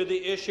goes to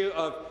the issue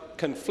of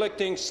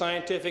conflicting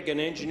scientific and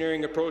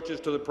engineering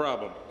approaches to the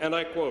problem, and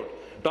I quote,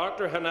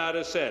 Dr.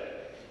 Hanada said,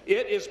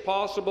 "It is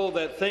possible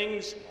that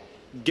things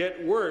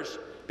get worse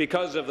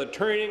because of the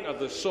turning of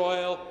the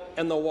soil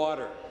and the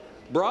water.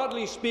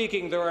 Broadly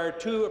speaking, there are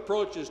two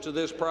approaches to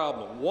this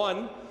problem.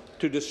 One,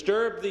 to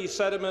disturb the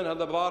sediment on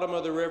the bottom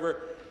of the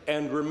river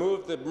and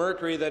remove the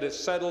mercury that is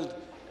settled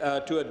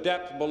to a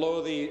depth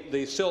below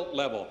the silt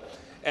level.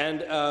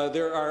 And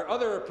there are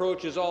other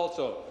approaches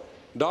also.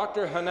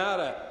 Dr.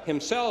 Hanada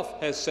himself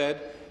has said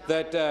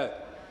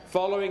that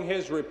following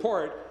his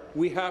report,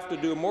 we have to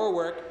do more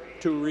work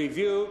to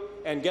review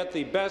and get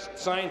the best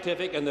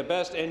scientific and the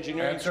best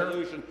engineering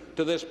solution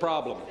to this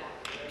problem."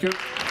 Thank you.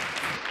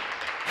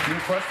 New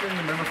question,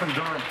 the member from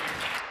Durham.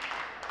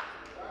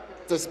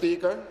 Mr.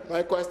 Speaker,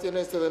 my question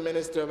is to the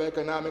Minister of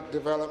Economic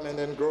Development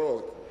and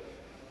Growth.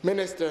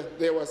 Minister,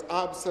 there was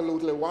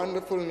absolutely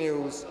wonderful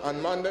news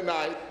on Monday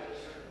night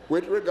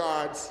with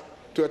regards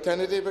to a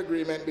tentative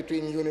agreement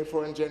between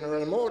Unifor and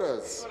General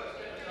Motors.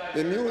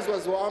 The news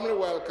was warmly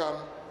welcomed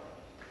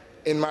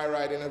in my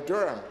riding of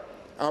Durham.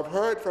 I've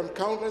heard from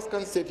countless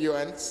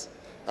constituents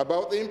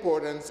about the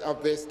importance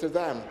of this to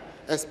them,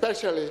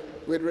 especially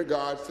with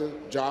regards to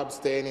jobs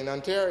staying in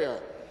Ontario.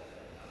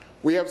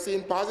 We have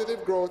seen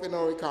positive growth in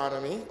our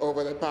economy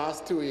over the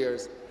past 2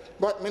 years.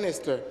 But,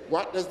 Minister,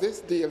 what does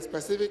this deal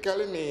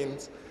specifically mean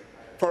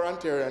for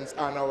Ontarians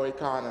and our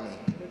economy?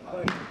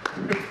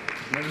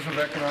 Minister of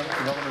Economic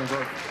Development and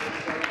Growth.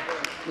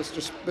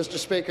 Mr.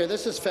 Speaker,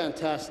 this is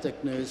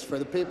fantastic news for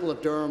the people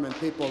of Durham and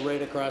people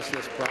right across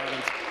this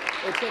province.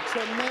 It's a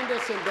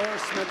tremendous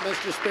endorsement,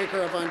 Mr. Speaker,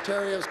 of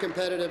Ontario's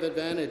competitive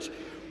advantage.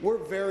 We're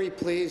very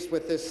pleased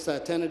with this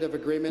tentative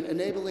agreement,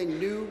 enabling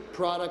new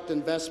product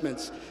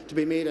investments to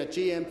be made at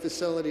GM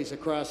facilities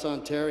across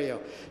Ontario.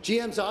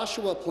 GM's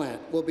Oshawa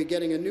plant will be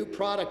getting a new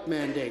product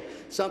mandate,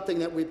 something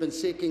that we've been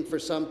seeking for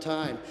some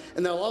time.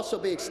 And there will also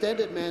be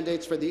extended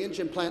mandates for the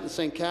engine plant in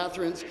St.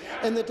 Catharines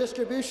and the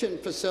distribution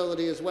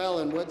facility as well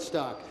in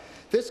Woodstock.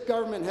 This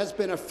government has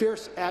been a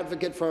fierce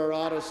advocate for our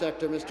auto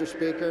sector, Mr.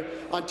 Speaker.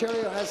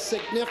 Ontario has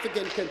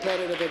significant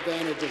competitive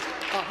advantages,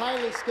 a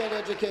highly skilled,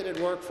 educated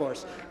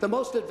workforce, the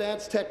most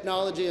advanced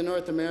technology in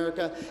North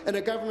America, and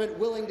a government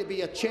willing to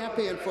be a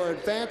champion for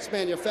advanced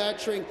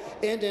manufacturing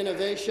and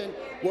innovation.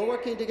 We're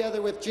working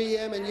together with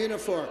GM and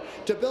Unifor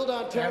to build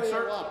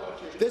Ontario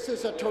up. This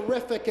is a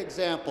terrific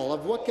example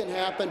of what can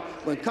happen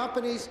when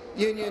companies,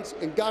 unions,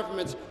 and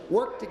governments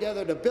work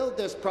together to build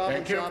this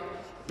province up,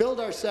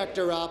 build our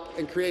sector up,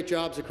 and create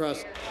jobs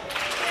across.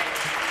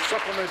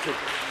 Supplementary.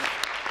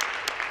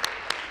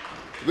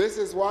 This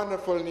is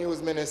wonderful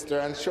news, Minister,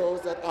 and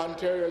shows that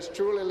Ontario is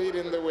truly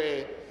leading the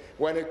way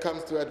when it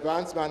comes to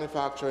advanced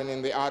manufacturing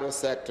in the auto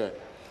sector.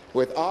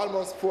 With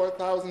almost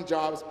 4,000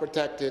 jobs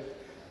protected,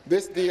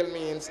 this deal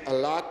means a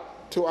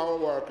lot to our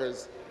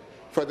workers,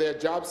 for their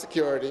job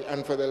security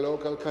and for the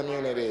local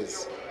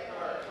communities.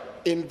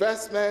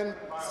 Investments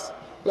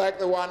like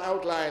the one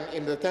outlined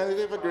in the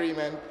tentative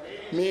agreement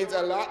means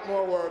a lot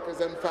more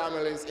workers and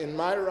families in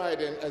my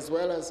riding as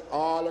well as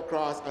all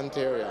across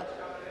Ontario.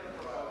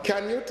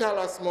 Can you tell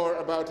us more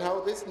about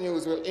how this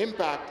news will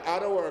impact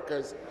auto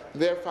workers,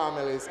 their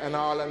families, and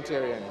all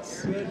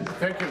Ontarians?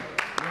 Thank you.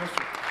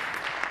 Minister.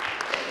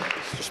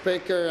 Mr.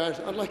 Speaker,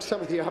 unlike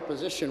some of the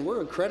opposition,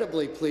 we're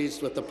incredibly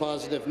pleased with the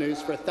positive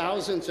news for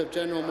thousands of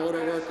General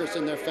Motor workers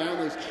and their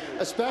families,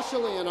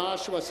 especially in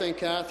Oshawa, St.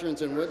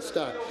 Catharines, and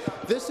Woodstock.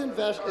 This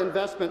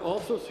investment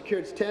also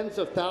secures tens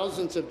of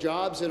thousands of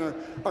jobs in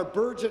our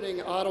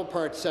burgeoning auto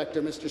parts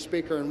sector, Mr.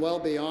 Speaker, and well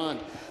beyond.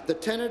 The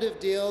tentative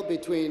deal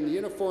between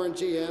Unifor and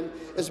GM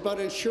is about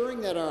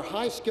ensuring that our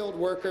high-skilled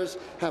workers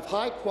have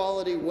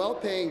high-quality,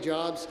 well-paying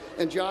jobs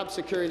and job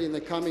security in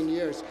the coming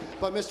years.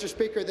 But, Mr.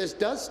 Speaker, this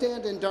does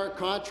stand in dark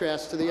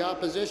contrast to the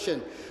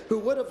opposition, who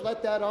would have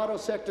let that auto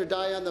sector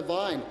die on the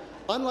vine.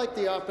 Unlike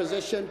the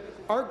opposition,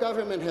 our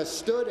government has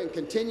stood and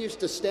continues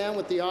to stand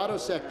with the auto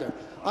sector.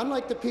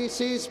 Unlike the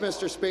PCs,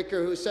 Mr.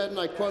 Speaker, who said, and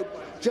I quote,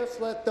 "Just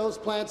let those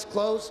plants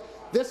close,"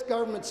 this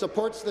government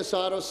supports this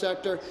auto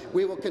sector.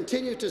 We will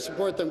continue to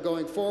support them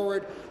going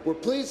forward. We're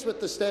pleased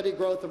with the steady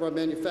growth of our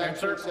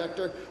manufacturing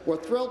sector. We're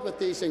thrilled with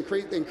these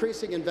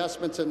increasing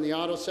investments in the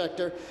auto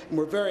sector, and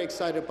we're very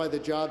excited by the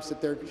jobs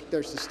that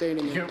they're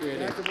sustaining and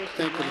creating.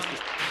 Thank you, Mr.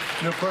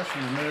 Speaker. No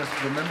question.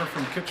 The member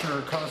from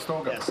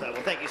Kitchener-Conestoga. Yes, well,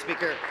 thank you,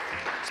 Speaker.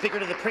 Speaker,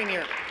 to the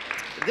Premier,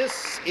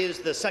 this is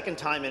the second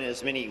time in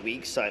as many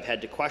weeks I've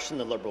had to question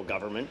the Liberal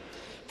government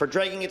for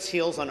dragging its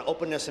heels on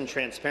openness and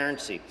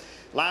transparency.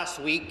 Last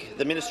week,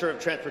 the Minister of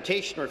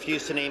Transportation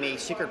refused to name a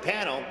secret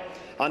panel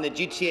on the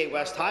GTA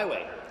West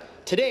Highway.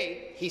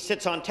 Today, he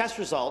sits on test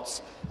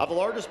results of the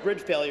largest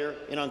bridge failure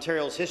in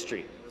Ontario's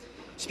history.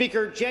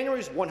 Speaker,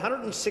 January's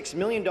 $106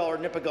 million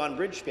Nipigon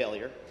bridge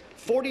failure,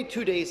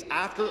 42 days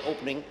after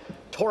opening,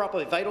 tore up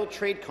a vital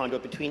trade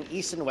conduit between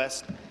East and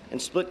West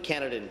and split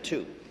Canada in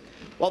two.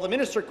 While the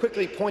minister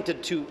quickly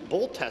pointed to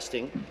bolt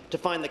testing to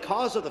find the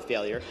cause of the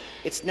failure,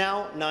 it's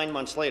now 9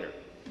 months later.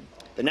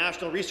 The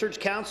National Research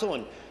Council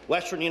and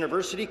Western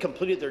University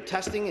completed their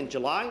testing in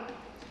July,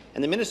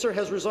 and the minister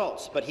has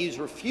results, but he's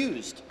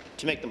refused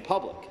to make them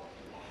public.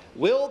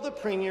 Will the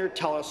Premier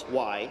tell us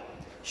why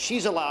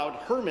she's allowed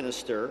her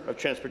Minister of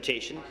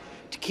Transportation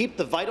to keep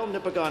the vital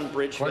Nipigon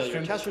Bridge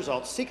failure test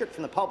results secret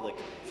from the public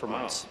for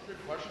months?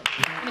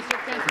 Minister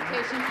of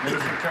Transportation.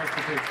 Minister of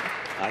Transportation.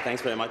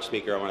 Thanks very much,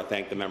 Speaker. I want to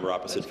thank the member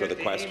opposite for the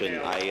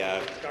question.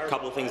 A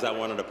couple of things I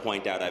wanted to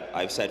point out.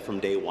 I've said from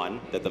day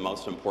one that the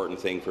most important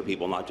thing for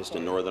people, not just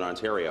in Northern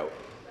Ontario,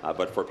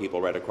 but for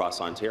people right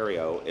across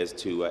Ontario, is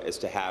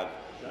to have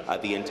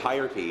the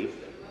entirety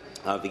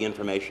of the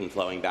information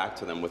flowing back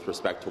to them with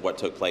respect to what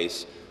took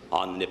place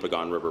on the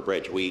Nipigon River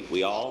Bridge.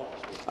 We all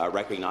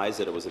recognize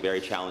that it was a very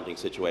challenging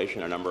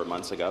situation a number of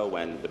months ago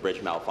when the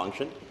bridge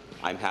malfunctioned.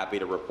 I'm happy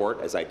to report,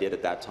 as I did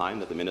at that time,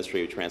 that the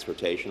Ministry of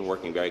Transportation,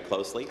 working very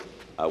closely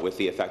with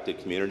the affected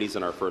communities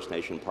and our First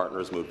Nation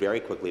partners, moved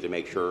very quickly to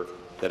make sure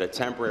that a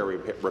temporary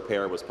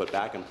repair was put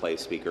back in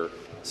place, Speaker,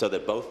 so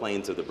that both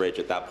lanes of the bridge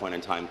at that point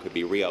in time could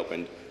be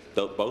reopened.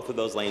 Both of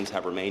those lanes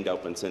have remained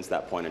open since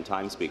that point in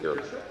time,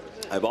 Speaker.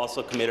 I've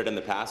also committed in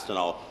the past, and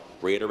I'll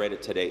reiterate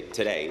it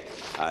today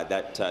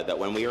that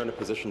when we are in a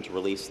position to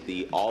release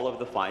all of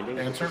the findings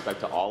with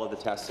respect to all of the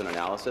tests and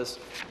analysis,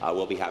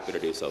 we'll be happy to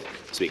do so.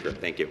 Speaker,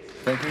 thank you.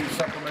 Thank you.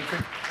 Supplementary.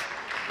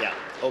 Yeah.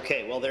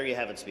 Okay, well, there you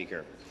have it,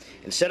 Speaker.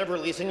 Instead of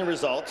releasing the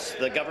results,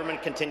 the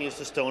government continues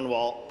to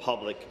stonewall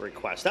public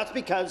requests. That's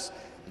because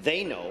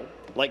they know,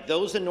 like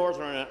those in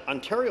Northern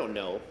Ontario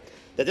know,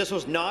 that this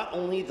was not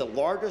only the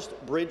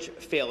largest bridge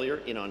failure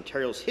in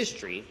Ontario's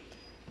history,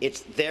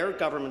 it's their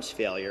government's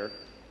failure,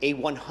 a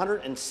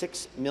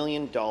 $106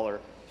 million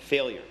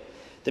failure.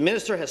 The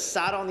minister has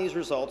sat on these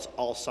results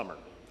all summer,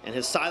 and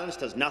his silence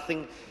does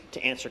nothing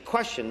to answer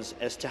questions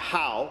as to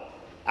how,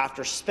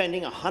 after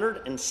spending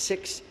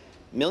 $106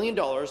 million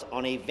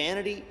on a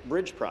vanity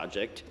bridge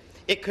project,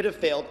 it could have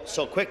failed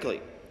so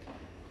quickly.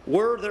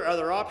 Were there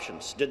other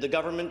options? Did the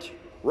government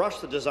rush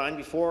the design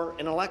before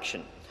an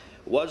election?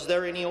 Was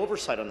there any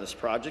oversight on this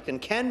project?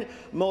 And can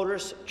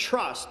motorists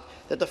trust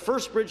that the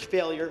first bridge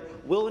failure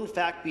will in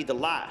fact be the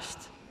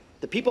last?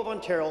 The people of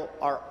Ontario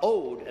are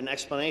owed an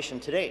explanation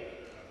today.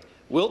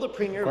 Will the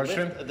Premier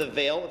lift the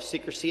veil of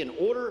secrecy and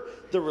order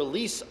the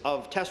release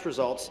of test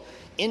results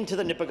into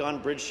the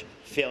Nipigon Bridge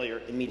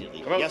failure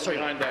immediately? Yes or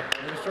no?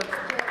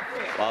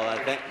 Well,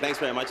 thanks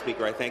very much,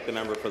 Speaker. I thank the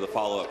member for the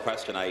follow-up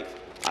question.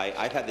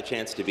 I've had the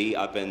chance to be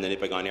up in the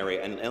Nipigon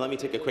area, and let me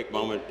take a quick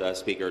moment,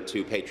 Speaker,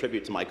 to pay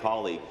tribute to my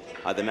colleague,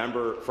 the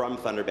member from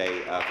Thunder Bay,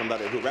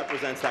 who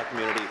represents that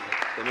community,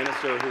 the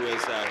minister who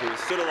has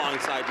stood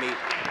alongside me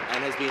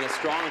and has been a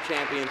strong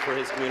champion for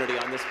his community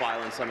on this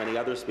file and so many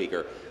others,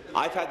 Speaker.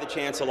 I've had the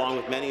chance, along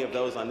with many of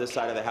those on this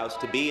side of the House,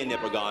 to be in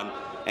Nipigon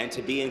and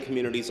to be in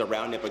communities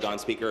around Nipigon,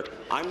 Speaker.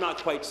 I'm not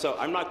quite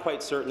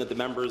certain that the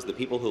members, the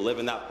people who live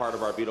in that part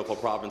of our beautiful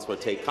province, would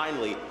take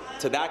kindly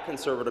to that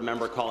Conservative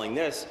member calling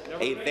this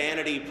a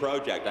vanity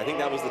project. I think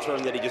that was the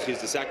term that he just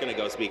used a second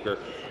ago, Speaker.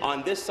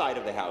 On this side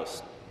of the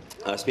House,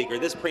 Speaker,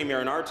 this Premier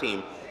and our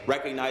team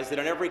recognize that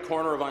in every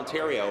corner of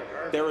Ontario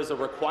there is a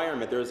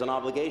requirement, there is an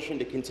obligation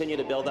to continue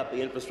to build up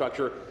the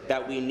infrastructure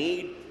that we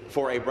need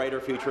for a brighter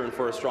future and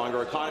for a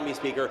stronger economy,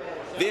 Speaker.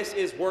 This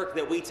is work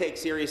that we take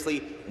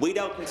seriously. We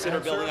don't consider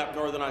building up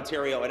Northern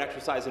Ontario an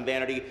exercise in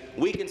vanity.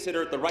 We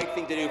consider it the right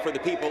thing to do for the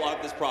people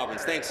of this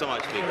province. Thanks so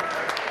much, Speaker.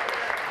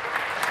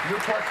 New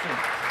question.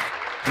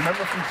 The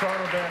member from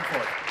Toronto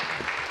Danforth.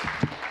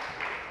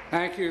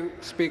 Thank you,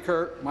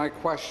 Speaker. My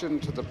question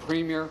to the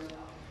Premier.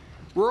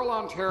 Rural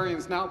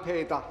Ontarians now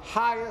pay the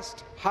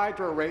highest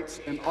hydro rates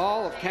in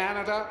all of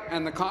Canada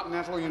and the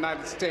continental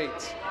United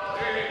States.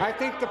 I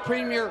think the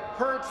Premier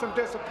heard some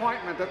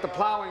disappointment at the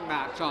ploughing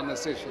match on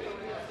this issue.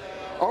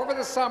 Over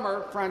the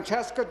summer,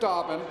 Francesca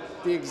Dobbin,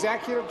 the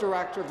Executive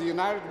Director of the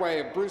United Way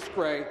of Bruce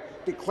Grey,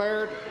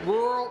 declared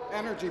rural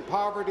energy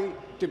poverty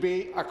to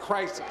be a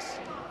crisis.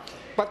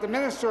 But the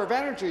Minister of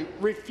Energy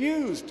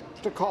refused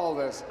to call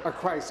this a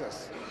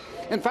crisis.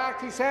 In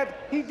fact, he said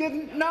he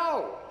didn't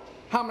know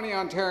how many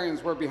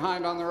Ontarians were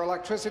behind on their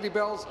electricity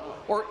bills,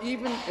 or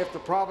even if the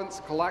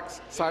province collects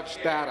such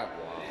data.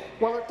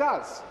 Well, it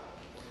does.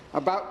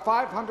 About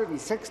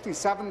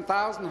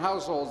 567,000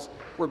 households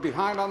were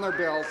behind on their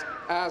bills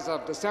as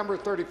of December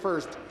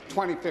 31st,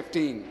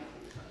 2015,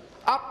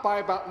 up by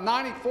about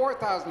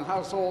 94,000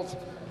 households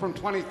from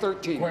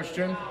 2013.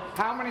 Question.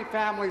 How many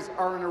families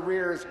are in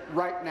arrears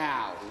right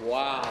now?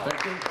 Wow.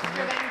 Thank you.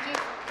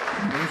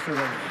 Minister of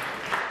Energy.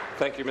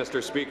 Thank you,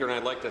 Mr. Speaker, and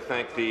I'd like to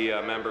thank the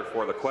member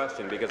for the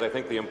question, because I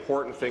think the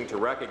important thing to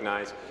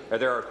recognize is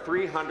there are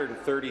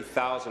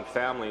 330,000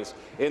 families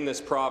in this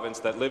province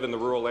that live in the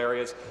rural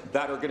areas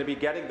that are going to be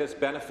getting this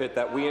benefit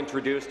that we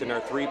introduced in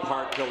our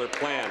three-part pillar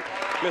plan.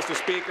 Mr.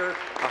 Speaker,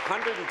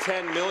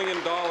 $110 million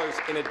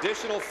in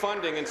additional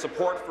funding and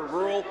support for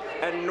rural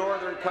and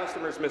northern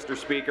customers, Mr.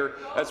 Speaker,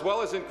 as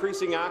well as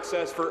increasing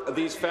access for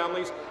these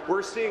families.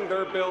 We're seeing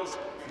their bills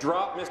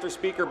drop, Mr.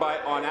 Speaker, by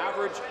on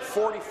average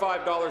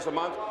 $45 a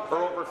month, or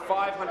over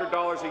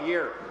 $500 a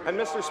year. And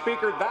Mr.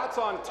 Speaker, that's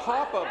on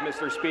top of,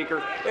 Mr.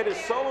 Speaker, it is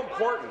so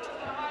important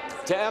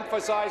to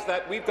emphasize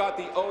that we've got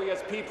the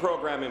OESP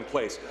program in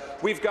place.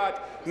 We've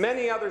got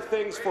many other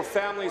things for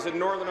families in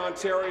Northern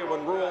Ontario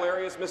and rural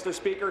areas, Mr.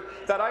 Speaker,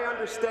 that I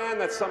understand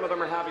that some of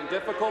them are having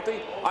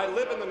difficulty. I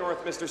live in the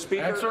north, Mr.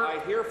 Speaker. Answer. I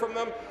hear from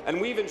them,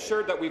 and we've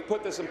ensured that we've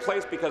put this in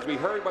place because we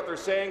heard what they're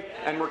saying,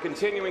 and we're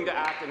continuing to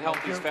act and help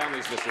these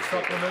families, Mr.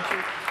 Speaker.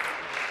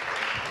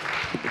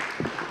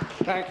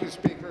 Thank you,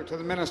 Speaker. To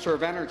the Minister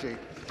of Energy.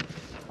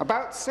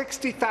 About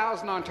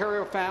 60,000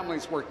 Ontario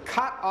families were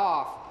cut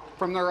off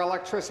from their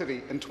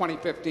electricity in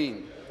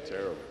 2015.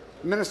 Terrible.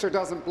 The minister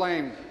doesn't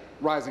blame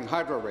rising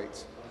hydro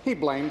rates. He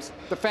blames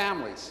the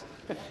families.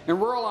 In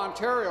rural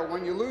Ontario,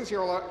 when you lose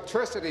your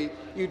electricity,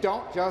 you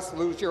don't just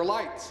lose your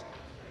lights.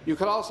 You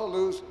could also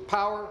lose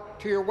power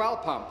to your well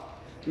pump.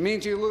 It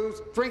means you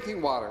lose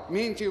drinking water. It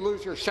means you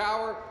lose your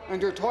shower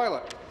and your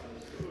toilet.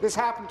 This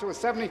happened to a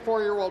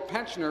 74-year-old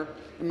pensioner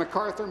in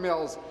MacArthur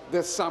Mills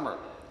this summer.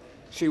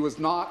 She was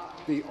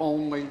not the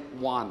only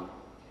one.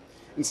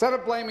 Instead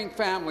of blaming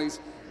families,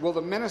 will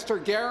the minister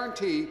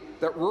guarantee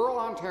that rural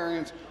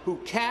Ontarians who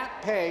can't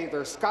pay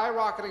their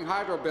skyrocketing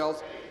hydro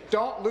bills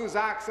don't lose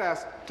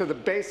access to the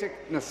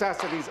basic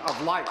necessities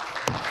of life?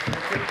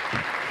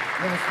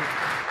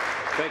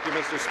 Thank you,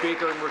 Mr.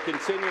 Speaker. And we're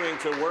continuing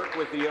to work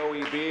with the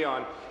OEB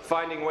on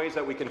finding ways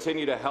that we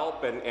continue to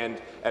help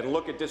and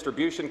look at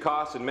distribution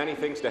costs and many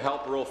things to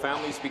help rural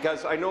families,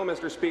 because I know,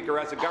 Mr. Speaker,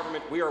 as a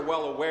government, we are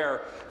well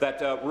aware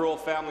that rural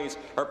families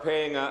are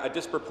paying a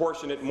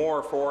disproportionate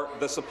more for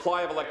the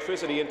supply of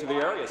electricity into the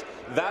areas.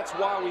 That's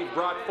why we've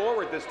brought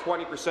forward this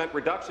 20%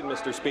 reduction,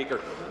 Mr. Speaker.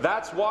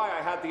 That's why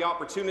I had the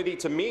opportunity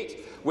to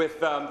meet with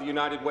the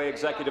United Way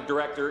Executive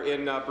Director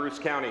in Bruce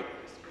County.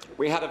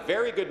 We had a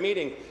very good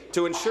meeting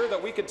to ensure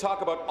that we could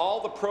talk about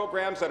all the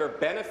programs that are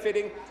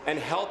benefiting and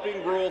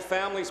helping rural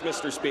families,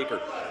 Mr.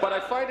 Speaker. But I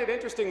find it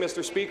interesting,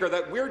 Mr. Speaker,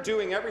 that we're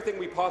doing everything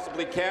we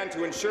possibly can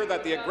to ensure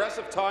that the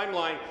aggressive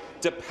timeline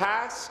to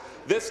pass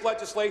this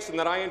legislation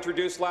that I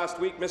introduced last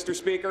week, Mr.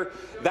 Speaker,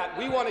 that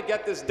we want to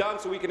get this done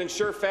so we can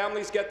ensure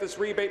families get this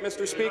rebate,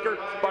 Mr. Speaker.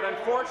 But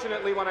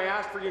unfortunately, when I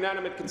asked for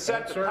unanimous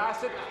consent to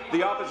pass it,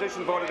 the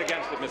opposition voted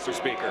against it, Mr.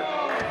 Speaker.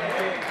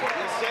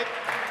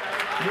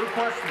 New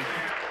question.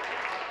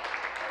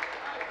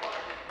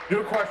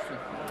 New question.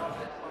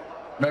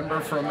 Member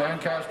from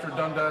Lancaster,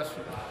 Dundas.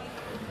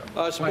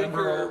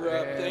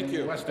 Speaker, thank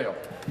you. Westdale.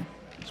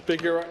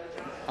 Speaker,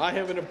 I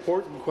have an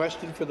important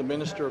question for the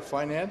Minister of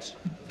Finance.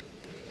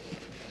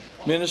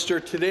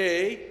 Minister,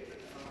 today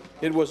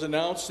it was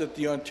announced that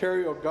the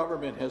Ontario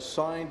government has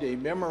signed a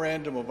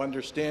Memorandum of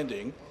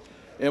Understanding,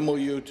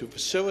 MOU, to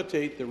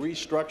facilitate the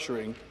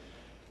restructuring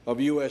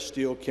of U.S.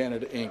 Steel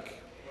Canada, Inc.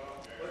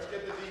 Let's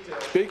get the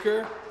details.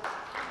 Speaker,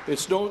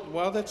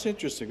 well, that's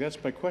interesting.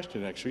 That's my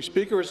question, actually.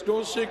 Speaker, it's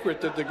no secret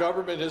that the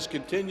government has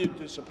continued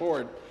to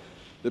support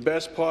the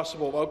best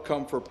possible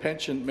outcome for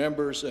pension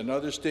members and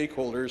other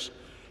stakeholders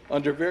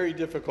under very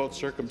difficult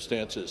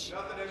circumstances.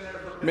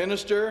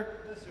 Minister,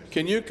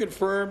 can you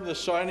confirm the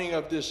signing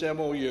of this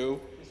MOU,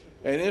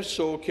 and if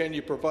so, can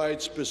you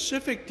provide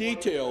specific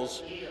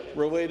details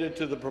related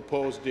to the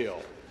proposed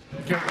deal?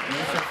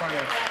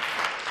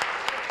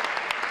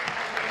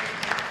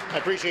 I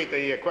appreciate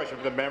the question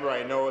from the member.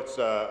 I know it's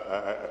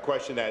a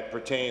question that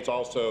pertains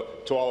also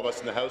to all of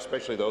us in the House,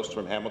 especially those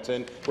from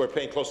Hamilton who are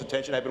paying close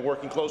attention. I've been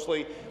working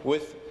closely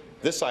with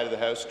this side of the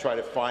House to try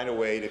to find a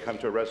way to come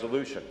to a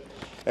resolution.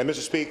 And,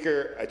 Mr.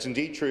 Speaker, it's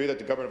indeed true that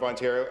the Government of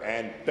Ontario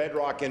and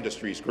Bedrock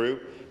Industries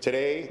Group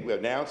today we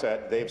announced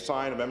that they've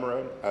signed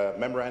a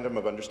Memorandum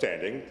of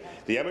Understanding.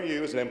 The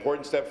MOU is an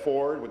important step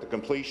forward with the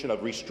completion of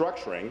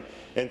restructuring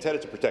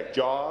intended to protect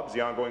jobs,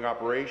 the ongoing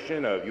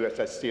operation of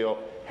USS Steel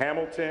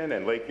Hamilton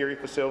and Lake Erie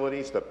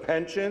facilities, the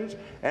pensions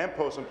and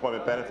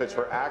post-employment benefits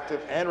for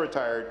active and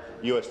retired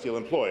U.S. Steel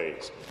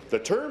employees. The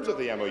terms of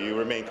the MOU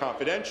remain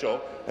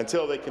confidential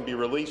until they can be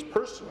released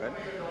pursuant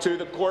to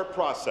the court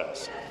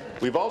process.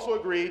 We've also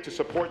agreed to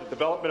support the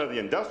development of the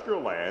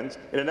industrial lands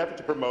in an effort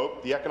to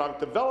promote the economic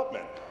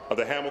development of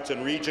the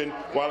Hamilton region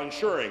while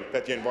ensuring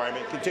that the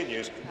environment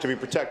continues to be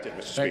protected,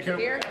 Mr. Speaker.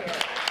 Here, here.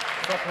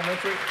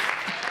 Supplementary.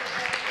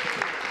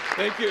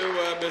 Thank you,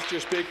 Mr.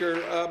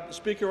 Speaker.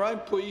 Speaker, I'm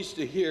pleased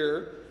to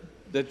hear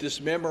that this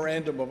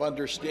Memorandum of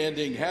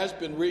Understanding has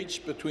been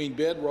reached between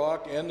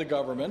Bedrock and the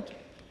government.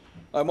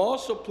 I'm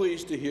also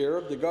pleased to hear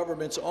of the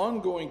government's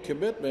ongoing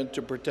commitment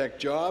to protect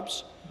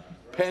jobs,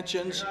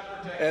 pensions,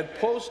 and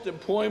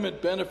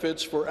post-employment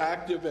benefits for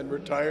active and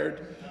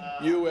retired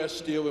U.S.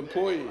 Steel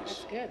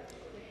employees.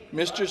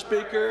 Mr.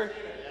 Speaker.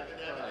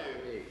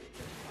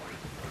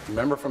 The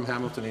member from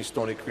Hamilton East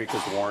Stony Creek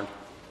is warned.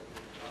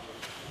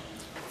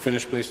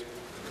 Finish, please.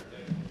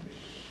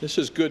 This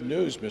is good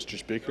news, Mr.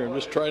 Speaker. I'm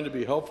just trying to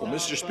be helpful.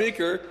 Mr.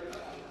 Speaker,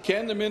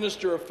 can the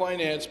Minister of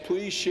Finance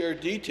please share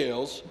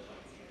details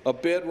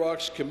of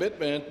Bedrock's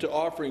commitment to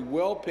offering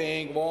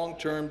well-paying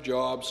long-term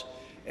jobs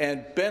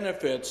and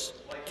benefits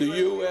to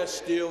U.S.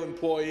 Steel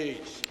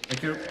employees?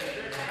 Thank you.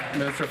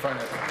 Minister of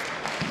Finance.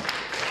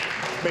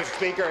 Mr.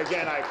 Speaker,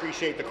 again, I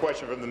appreciate the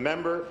question from the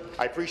member.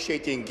 I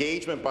appreciate the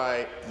engagement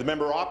by the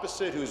member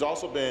opposite, who's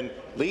also been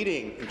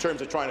leading in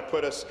terms of trying to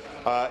put us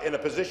in a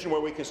position where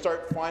we can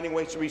start finding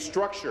ways to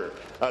restructure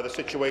the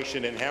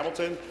situation in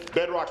Hamilton.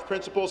 Bedrock's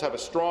principals have a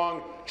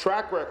strong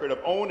track record of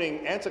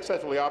owning and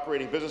successfully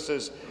operating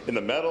businesses in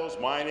the metals,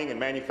 mining, and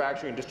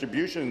manufacturing and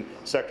distribution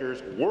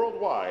sectors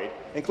worldwide,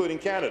 including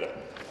Canada.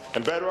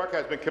 And Bedrock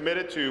has been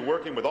committed to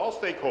working with all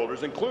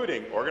stakeholders,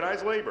 including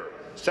organized labour,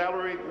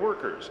 salaried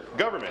workers,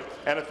 government,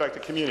 and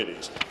affected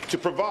communities, to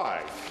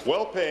provide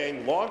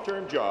well-paying,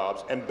 long-term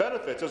jobs and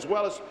benefits, as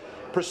well as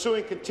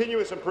pursuing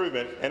continuous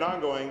improvement and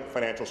ongoing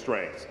financial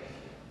strength.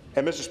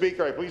 And, Mr.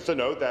 Speaker, I'm pleased to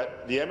note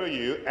that the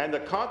MOU and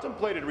the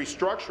contemplated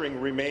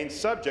restructuring remain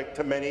subject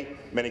to many,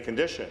 many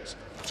conditions.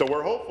 So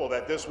we're hopeful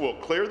that this will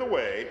clear the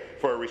way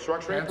for a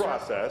restructuring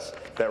process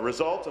that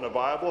results in a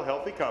viable,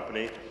 healthy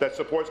company that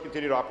supports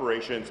continued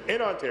operations in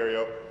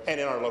Ontario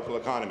and in our local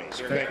economies.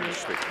 Thank you, Mr.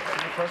 Speaker.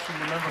 Question,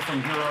 the member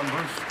from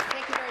Huron-Bruce.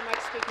 Thank you very much,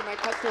 Speaker. My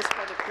question is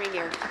for the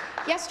Premier.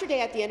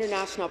 Yesterday at the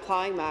International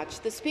Ploughing Match,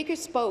 the Speaker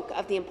spoke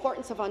of the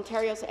importance of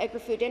Ontario's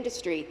agri-food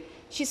industry.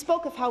 She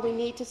spoke of how we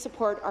need to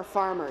support our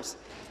farmers.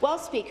 Well,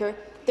 Speaker,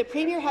 the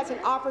Premier has an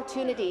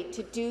opportunity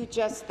to do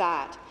just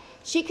that.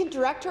 She can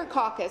direct her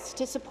caucus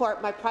to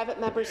support my private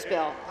member's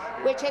bill,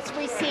 which has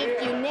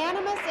received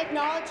unanimous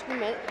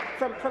acknowledgement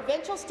from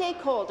provincial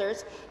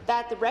stakeholders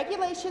that the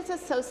regulations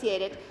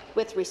associated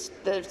with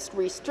the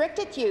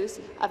restricted use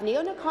of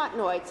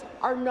neonicotinoids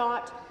are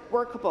not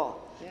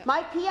workable.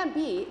 My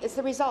PMB is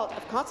the result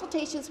of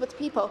consultations with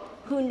people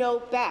who know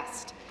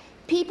best,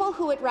 people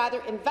who would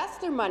rather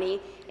invest their money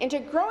into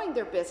growing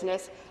their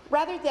business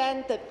rather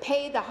than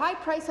pay the high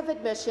price of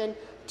admission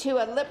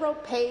to a Liberal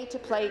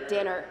pay-to-play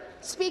dinner.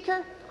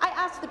 Speaker, I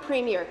ask the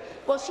Premier,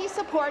 will she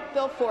support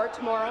Bill 4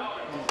 tomorrow?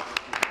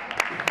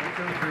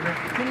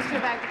 Minister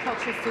of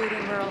Agriculture, Food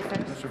and Rural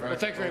Affairs. Well,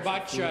 thank you very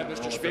much,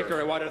 Mr. Speaker.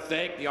 I want to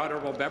thank the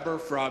honourable member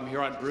from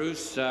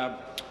Huron-Bruce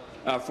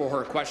for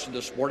her question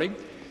this morning.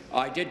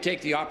 I did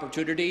take the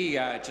opportunity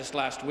just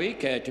last week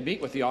to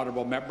meet with the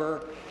honourable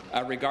member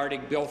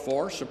regarding Bill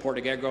 4,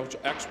 Supporting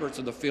Agricultural Experts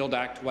in the Field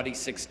Act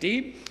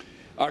 2016.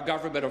 Our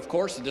government, of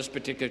course, at this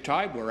particular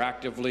time, we're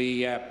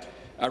actively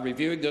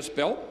reviewing this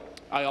bill.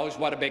 I always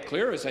want to make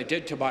clear, as I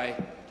did to my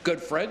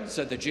good friends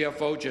at the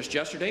GFO just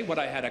yesterday, when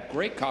I had a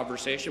great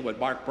conversation with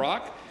Mark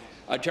Brock,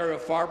 Ontario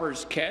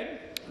farmers can,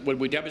 when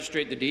we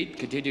demonstrate the need,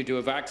 continue to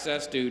have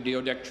access to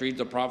neonic trees in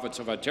the province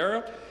of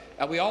Ontario.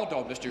 And we all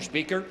know, Mr.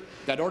 Speaker,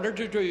 that in order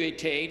to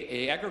maintain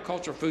an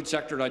agricultural food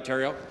sector in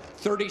Ontario,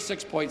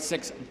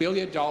 $36.6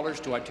 billion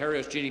to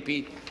Ontario's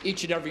GDP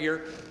each and every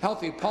year,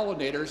 healthy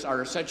pollinators are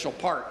an essential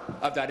part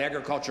of that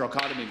agricultural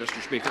economy,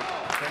 Mr. Speaker.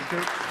 Thank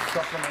you.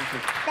 Supplementary.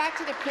 Back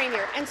to the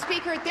Premier. And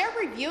Speaker, they're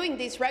reviewing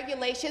these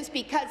regulations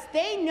because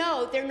they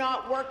know they're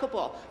not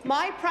workable.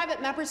 My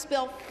private member's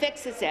bill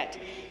fixes it.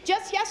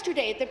 Just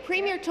yesterday, the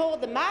Premier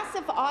told the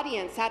massive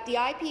audience at the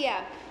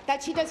IPM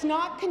that she does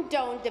not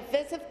condone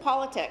divisive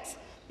politics,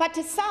 but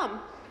to some,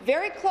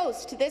 very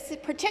close to this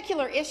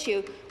particular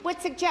issue, would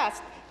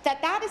suggest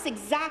that that is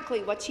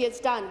exactly what she has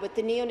done with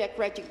the neonic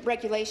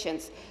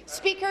regulations.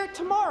 Speaker,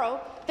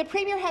 tomorrow, the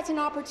Premier has an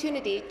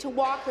opportunity to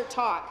walk her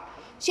talk.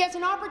 She has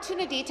an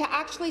opportunity to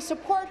actually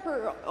support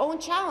her own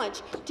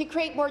challenge to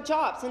create more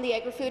jobs in the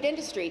agri-food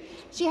industry.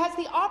 She has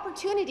the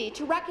opportunity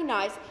to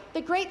recognize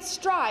the great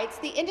strides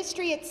the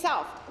industry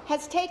itself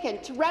has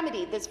taken to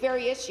remedy this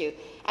very issue.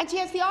 And she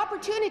has the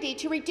opportunity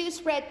to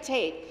reduce red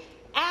tape.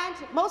 And,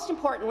 most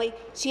importantly,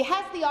 she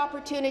has the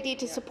opportunity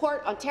to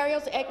support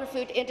Ontario's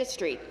agri-food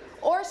industry.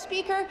 Or,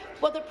 Speaker,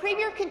 will the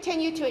Premier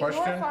continue to ignore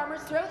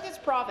farmers throughout this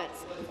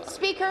province?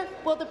 Speaker,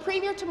 will the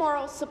Premier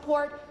tomorrow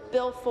support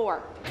Bill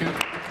 4?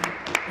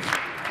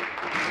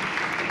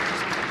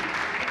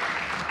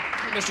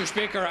 Mr.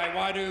 Speaker, I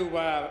want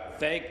to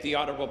thank the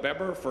honourable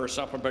member for a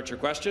supplementary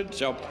question.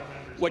 So,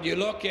 when you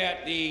look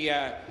at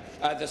the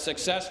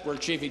success we're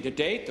achieving to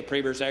date, the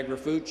Premier's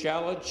Agri-Food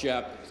Challenge,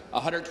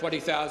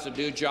 120,000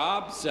 new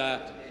jobs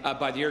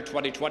by the year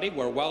 2020.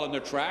 We're well on the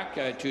track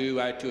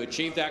to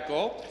achieve that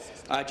goal.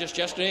 Just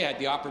yesterday, I had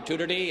the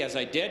opportunity, as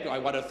I did, I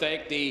want to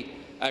thank the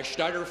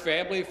Schneider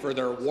family for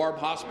their warm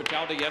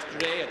hospitality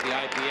yesterday at the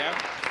IPM.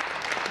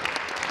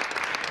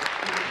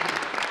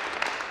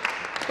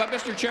 But,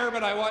 Mr.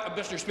 Chairman,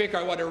 Mr. Speaker,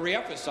 I want to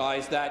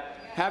re-emphasize that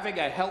having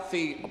a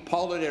healthy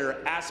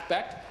pollinator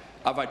aspect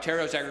of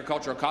Ontario's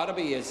agricultural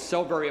economy is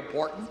so very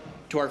important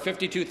to our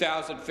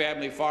 52,000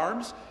 family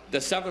farms, the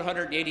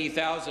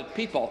 780,000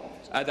 people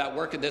that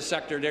work in this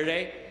sector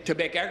today, to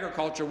make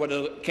agriculture one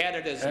of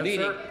Canada's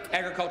leading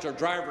agricultural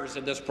drivers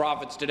in this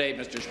province today,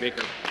 Mr.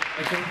 Speaker.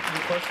 Thank you. The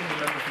question,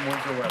 the member from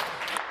Windsor West.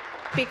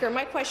 Speaker,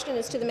 my question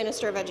is to the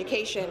Minister of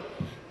Education.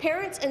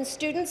 Parents and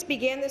students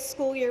began this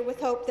school year with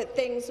hope that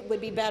things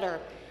would be better,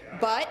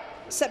 but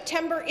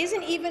September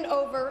isn't even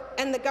over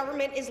and the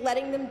government is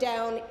letting them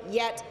down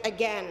yet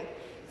again.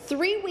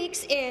 3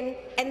 weeks in,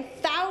 and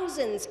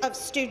thousands of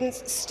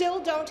students still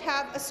don't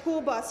have a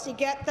school bus to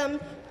get them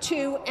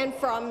to and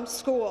from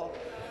school.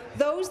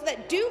 Those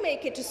that do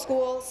make it to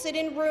school sit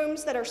in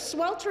rooms that are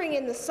sweltering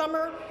in the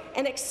summer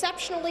and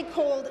exceptionally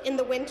cold in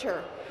the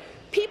winter.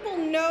 People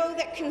know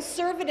that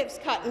Conservatives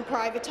cut and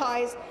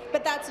privatize,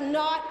 but that's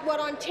not what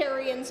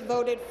Ontarians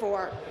voted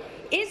for.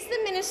 Is the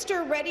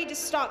minister ready to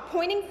stop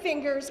pointing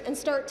fingers and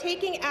start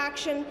taking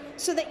action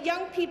so that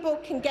young people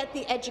can get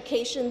the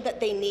education that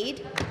they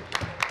need?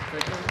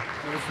 Thank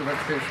you. Minister of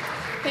Education.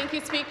 Thank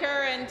you, Speaker.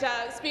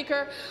 And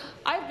Speaker,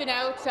 I've been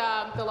out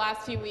the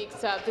last few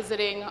weeks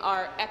visiting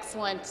our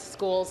excellent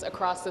schools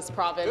across this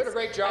province. You did a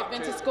great job. I've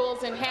been to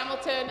schools in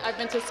Hamilton, I've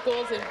been to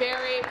schools in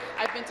Barrie,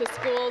 I've been to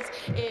schools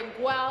in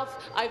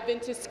Guelph, I've been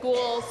to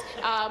schools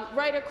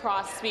right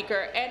across,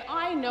 Speaker. And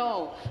I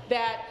know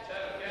that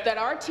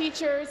our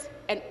teachers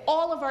and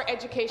all of our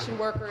education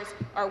workers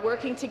are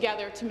working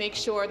together to make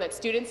sure that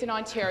students in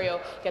Ontario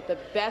get the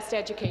best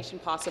education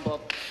possible.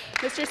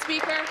 Mr.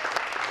 Speaker,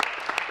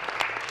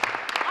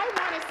 I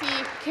want to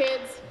see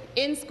kids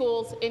in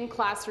schools, in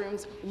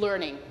classrooms,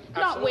 learning,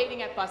 not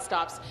waiting at bus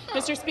stops.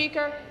 Mr.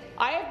 Speaker,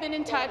 I have been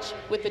in touch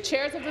with the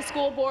chairs of the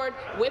school board,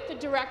 with the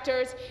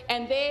directors,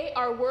 and they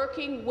are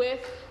working with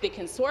the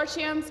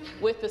consortiums,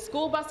 with the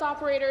school bus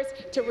operators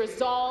to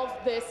resolve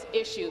this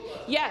issue.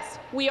 Yes,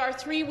 we are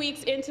 3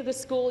 weeks into the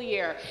school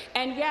year,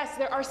 and yes,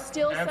 there are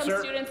still some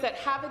students that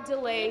have a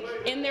delay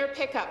in their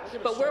pickup,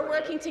 but we're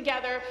working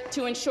together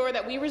to ensure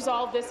that we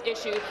resolve this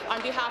issue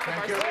on behalf of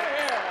our students.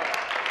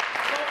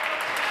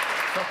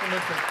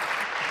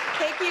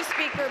 Thank you,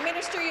 Speaker.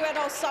 Minister, you had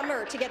all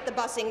summer to get the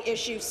busing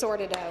issue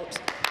sorted out.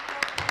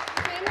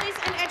 Families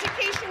and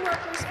education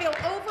workers feel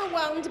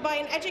overwhelmed by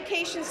an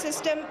education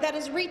system that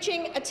is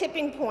reaching a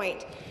tipping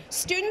point.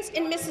 Students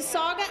in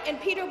Mississauga and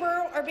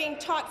Peterborough are being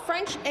taught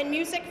French and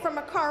music from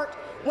a cart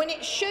when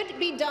it should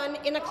be done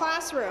in a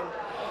classroom.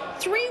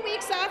 3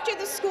 weeks after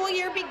the school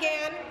year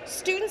began,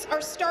 students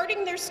are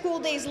starting their school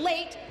days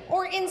late,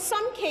 or in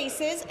some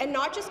cases, and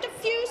not just a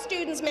few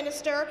students,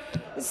 Minister,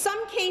 in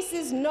some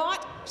cases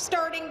not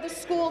starting the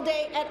school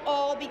day at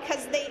all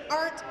because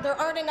there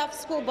aren't enough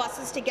school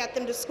buses to get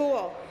them to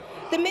school.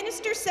 The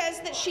minister says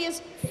that she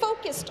is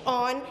focused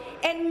on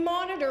and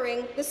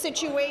monitoring the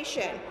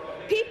situation.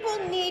 People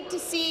need to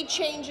see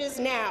changes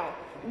now.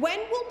 When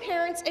will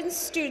parents and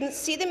students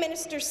see the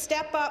minister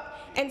step up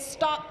and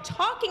stop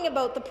talking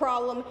about the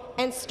problem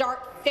and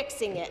start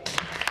fixing it?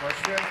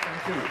 Question.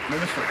 Thank you.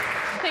 Minister.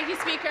 Thank you,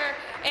 Speaker.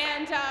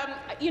 And,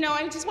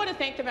 I just want to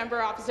thank the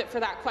member opposite for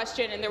that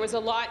question, and there was a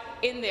lot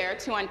in there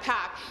to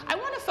unpack. I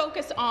want to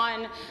focus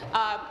on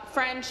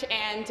French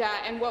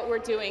and what we're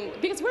doing,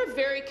 because we're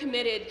very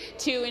committed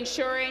to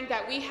ensuring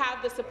that we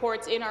have the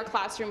supports in our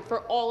classroom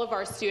for all of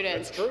our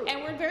students. That's true.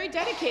 And we're very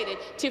dedicated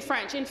to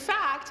French. In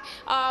fact,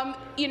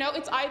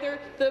 it's either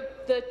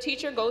the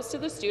teacher goes to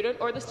the student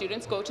or the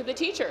students go to the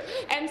teacher.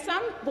 And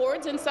some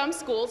boards and some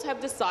schools have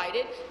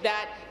decided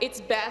that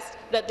it's best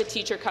that the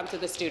teacher come to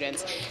the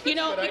students.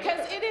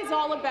 Because it is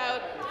all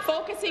about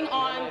focusing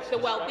on the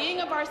well-being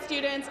of our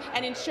students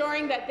and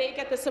ensuring that they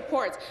get the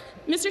supports.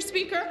 Mr.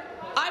 Speaker,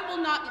 I will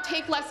not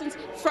take lessons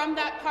from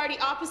that party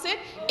opposite.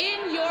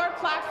 In your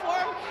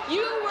platform,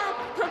 you were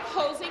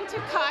proposing to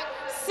cut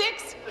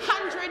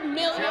 $600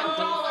 million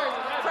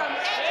from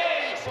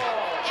education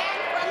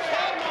and from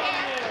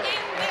healthcare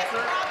in this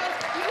province.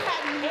 You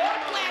had no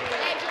plan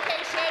for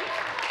education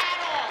at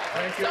all.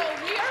 Thank you. So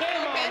we are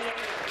focused.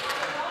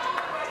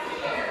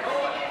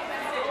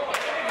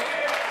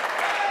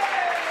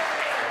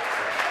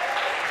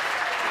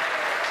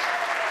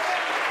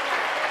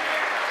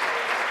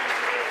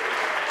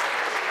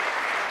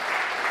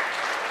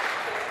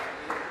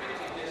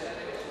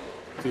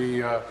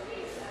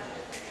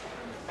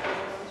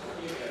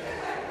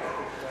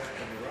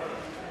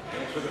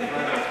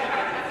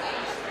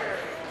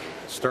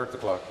 Start the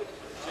clock.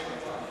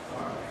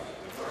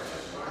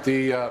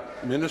 The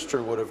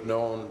minister would have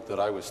known that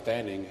I was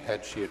standing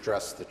had she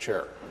addressed the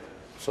chair.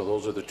 So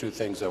those are the two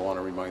things I want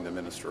to remind the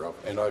minister of,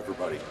 and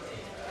everybody.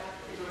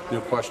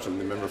 No question,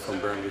 the member from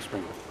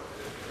Burnaby-Springfield.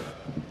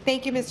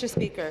 Thank you, Mr.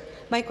 Speaker.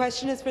 My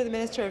question is for the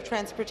Minister of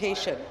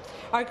Transportation.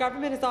 Our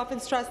government has often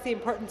stressed the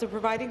importance of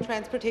providing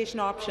transportation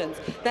options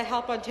that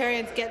help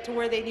Ontarians get to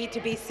where they need to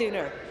be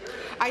sooner.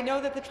 I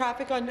know that the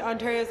traffic on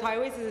Ontario's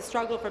highways is a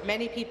struggle for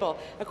many people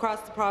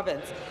across the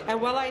province,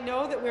 and while I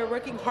know that we are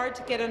working hard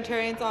to get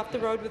Ontarians off the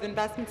road with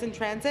investments in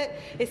transit,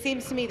 it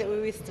seems to me that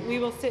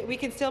we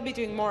can still be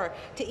doing more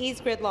to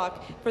ease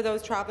gridlock for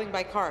those travelling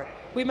by car.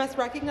 We must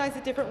recognize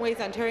the different ways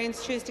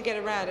Ontarians choose to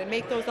get around and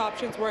make those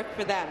options work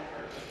for them.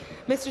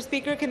 Mr.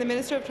 Speaker, can the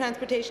Minister of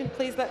Transportation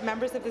please let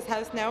members of this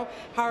House know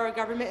how our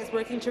government is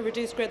working to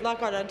reduce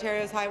gridlock on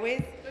Ontario's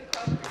highways?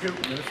 Thank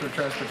you. Minister of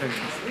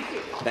Transportation.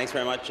 Thanks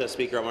very much,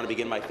 Speaker. I want to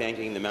begin by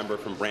thanking the member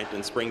from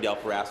Brampton-Springdale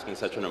for asking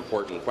such an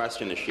important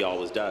question, as she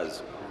always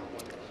does.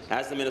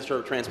 As the Minister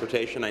of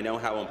Transportation, I know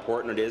how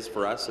important it is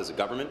for us as a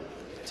government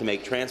to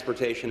make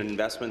transportation and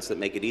investments that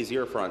make it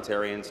easier for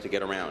Ontarians to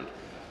get around.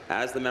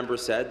 As the member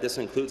said, this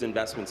includes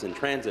investments in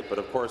transit, but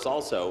of course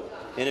also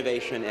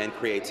innovation and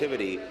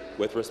creativity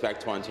with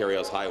respect to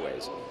Ontario's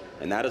highways.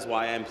 And that is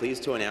why I'm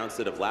pleased to announce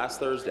that of last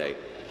Thursday,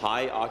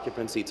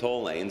 high-occupancy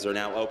toll lanes are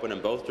now open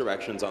in both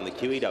directions on the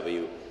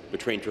QEW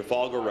between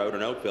Trafalgar Road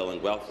and Oakville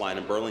and Guelph Line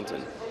and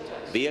Burlington.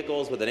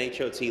 Vehicles with an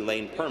HOT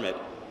lane permit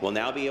will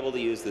now be able to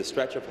use this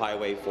stretch of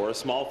highway for a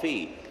small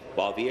fee,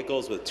 while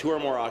vehicles with 2 or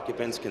more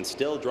occupants can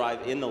still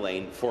drive in the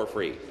lane for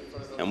free.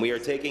 And we are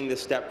taking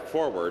this step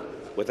forward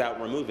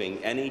without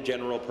removing any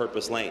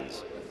general-purpose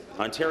lanes.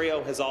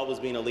 Ontario has always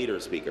been a leader,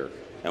 Speaker,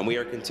 and we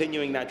are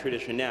continuing that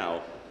tradition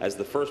now as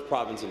the first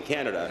province in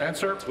Canada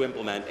to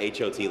implement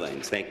HOT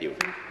lanes. Thank you.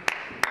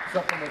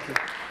 Supplementary.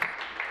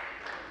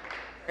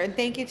 And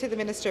thank you to the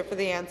Minister for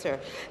the answer.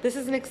 This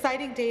is an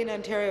exciting day in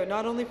Ontario,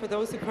 not only for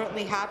those who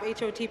currently have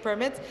HOT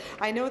permits.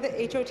 I know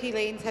that HOT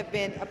lanes have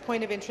been a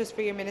point of interest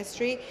for your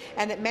ministry,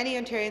 and that many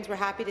Ontarians were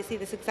happy to see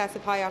the success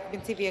of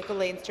high-occupancy vehicle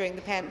lanes during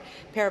the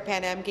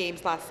Para-Pan Am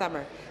Games last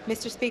summer.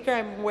 Mr. Speaker,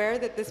 I'm aware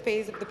that this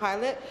phase of the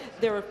pilot,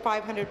 there were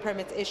 500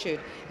 permits issued,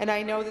 and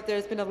I know that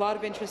there's been a lot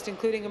of interest,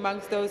 including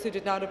amongst those who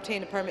did not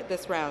obtain a permit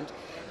this round.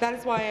 That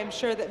is why I'm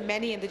sure that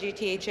many in the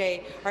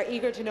GTHA are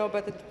eager to know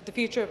about the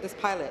future of this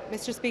pilot.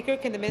 Mr. Speaker,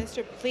 can the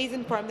Minister please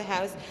inform the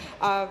House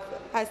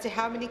as to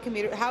how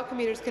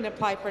commuters can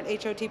apply for an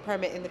HOT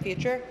permit in the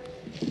future?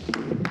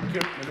 Thank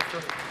you,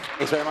 Minister.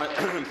 Thanks very much.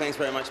 Thanks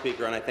very much,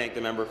 Speaker, and I thank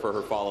the member for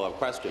her follow-up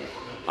question.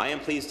 I am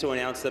pleased to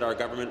announce that our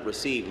government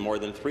received more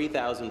than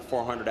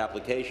 3,400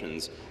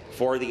 applications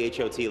for the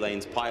HOT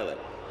lanes pilot,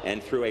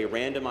 and through a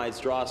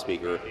randomized draw,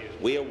 Speaker,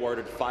 we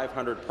awarded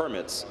 500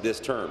 permits this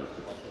term.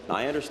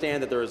 I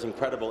understand that there is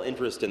incredible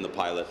interest in the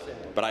pilot,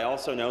 but I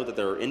also know that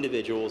there are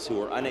individuals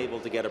who are unable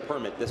to get a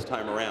permit this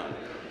time around.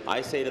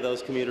 I say to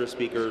those commuters,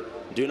 Speaker,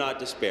 do not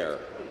despair.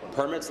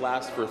 Permits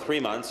last for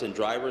 3 months, and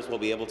drivers will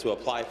be able to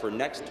apply for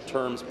next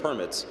term's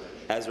permits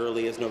as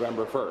early as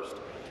November 1st.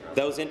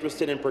 Those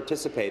interested in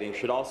participating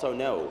should also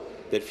know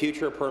that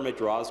future permit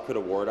draws could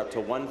award up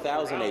to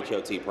 1,000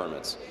 HOT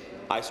permits.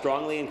 I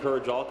strongly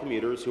encourage all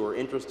commuters who are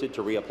interested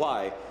to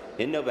reapply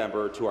in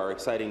November to our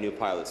exciting new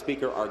pilot.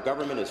 Speaker, our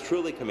government is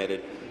truly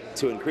committed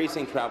to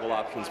increasing travel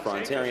options for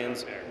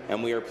Ontarians,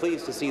 and we are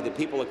pleased to see that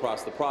people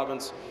across the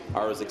province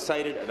are as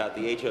excited about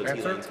the HOT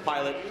lanes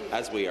pilot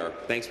as we are.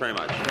 Thanks very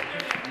much.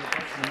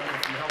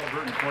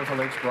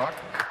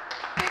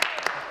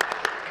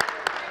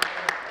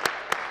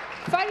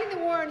 Fighting the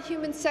war on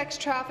human sex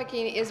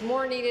trafficking is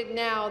more needed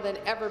now than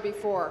ever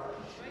before.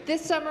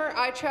 This summer,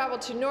 I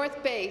traveled to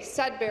North Bay,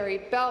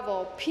 Sudbury,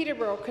 Belleville,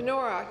 Peterborough,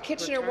 Kenora,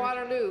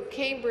 Kitchener-Waterloo,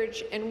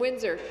 Cambridge and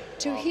Windsor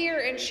to hear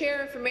and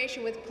share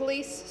information with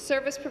police,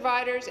 service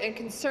providers and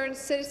concerned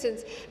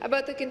citizens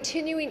about the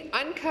continuing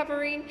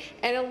uncovering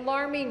and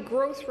alarming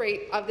growth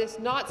rate of this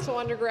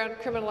not-so-underground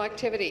criminal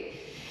activity.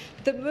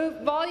 The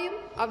volume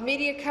of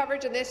media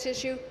coverage on this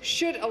issue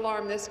should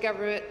alarm this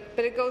government,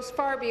 but it goes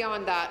far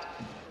beyond that.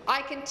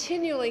 I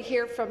continually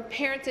hear from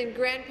parents and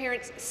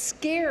grandparents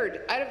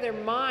scared out of their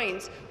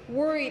minds,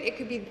 worried it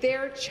could be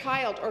their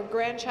child or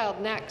grandchild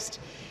next.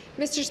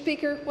 Mr.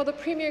 Speaker, will the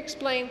Premier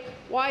explain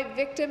why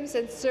victims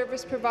and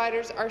service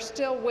providers are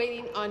still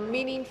waiting on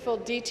meaningful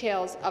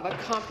details of a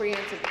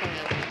comprehensive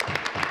plan?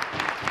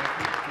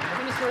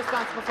 Minister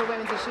responsible for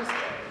women's issues.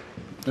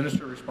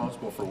 Minister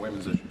responsible for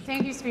women's issues.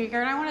 Thank you,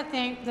 Speaker. And I want to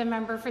thank the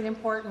member for the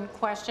important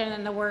question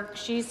and the work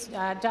she's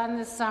done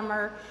this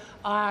summer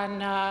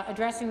on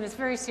addressing this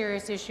very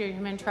serious issue of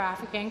human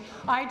trafficking.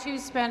 I, too,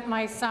 spent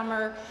my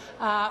summer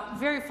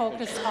very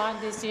focused on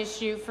this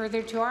issue,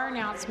 further to our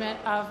announcement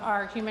of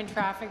our human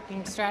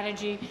trafficking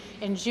strategy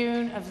in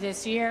June of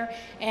this year.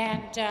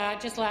 And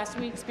just last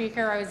week,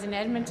 Speaker, I was in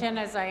Edmonton,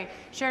 as I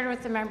shared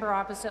with the member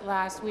opposite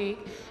last week,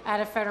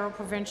 at a federal,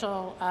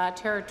 provincial,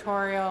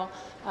 territorial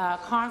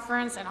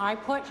conference, and I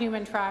put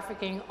human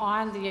trafficking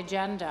on the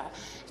agenda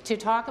to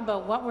talk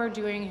about what we're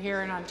doing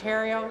here in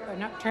Ontario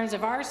in terms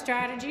of our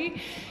strategy,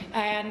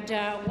 and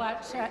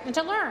and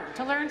to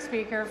learn,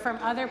 Speaker, from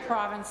other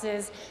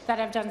provinces that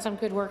have done some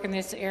good work in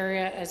this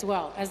area as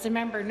well. As the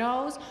member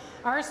knows,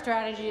 our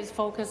strategy is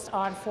focused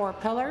on 4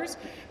 pillars: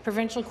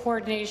 provincial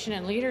coordination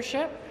and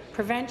leadership,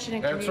 prevention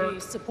and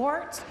community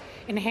support,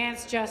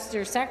 enhanced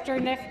justice sector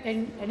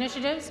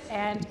initiatives,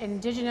 and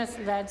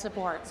Indigenous-led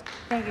supports.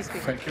 Thank you, Speaker.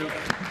 Thank you.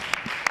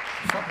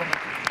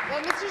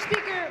 Well, Mr.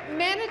 Speaker,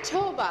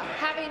 Manitoba,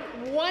 having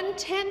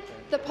 1/10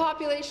 the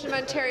population of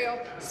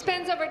Ontario,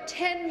 spends over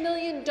 $10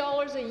 million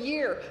a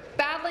year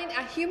battling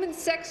a human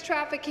sex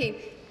trafficking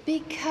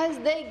because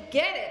they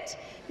get it.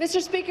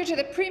 Mr. Speaker, to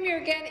the Premier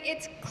again,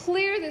 it's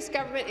clear this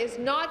government is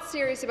not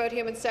serious about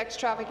human sex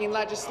trafficking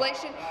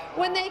legislation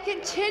when they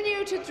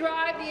continue to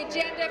drive the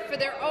agenda for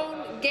their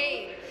own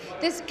gain.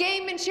 This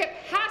gamemanship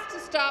has to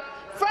stop.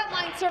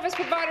 Frontline service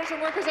providers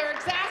and workers are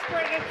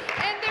exasperated,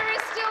 and there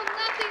is still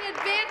nothing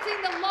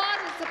advancing the law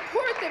to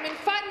support them in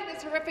fighting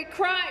this horrific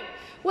crime.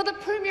 Will the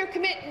Premier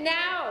commit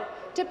now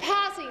to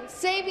passing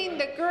Saving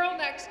the Girl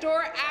Next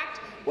Door Act,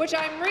 which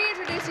I'm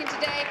reintroducing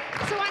today,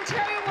 so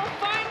Ontario will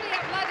finally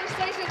have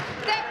legislation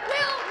that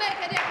will make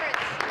a difference?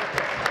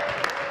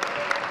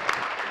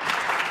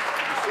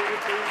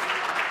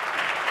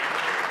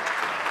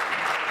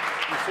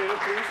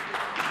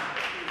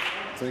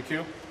 Thank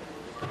you.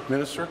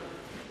 Minister.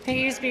 Thank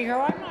you, Speaker.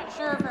 Well, I'm not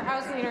sure if our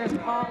House Leader has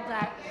called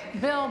that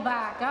bill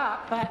back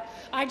up, but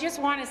I just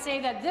want to say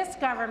that this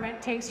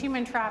government takes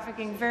human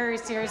trafficking very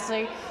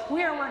seriously.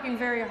 We are working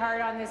very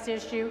hard on this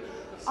issue.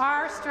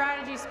 Our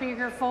strategy,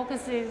 Speaker,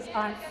 focuses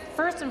on,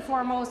 first and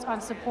foremost, on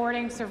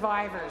supporting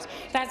survivors.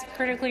 That's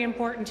critically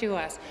important to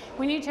us.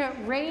 We need to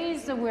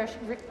raise the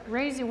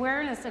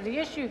awareness of the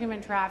issue of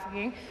human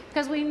trafficking,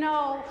 because we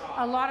know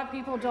a lot of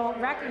people don't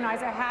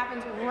recognize it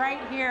happens right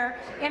here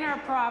in our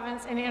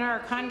province and in our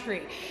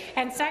country.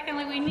 And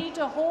secondly, we need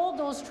to hold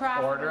those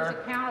traffickers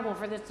accountable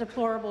for this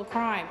deplorable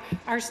crime.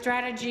 Our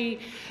strategy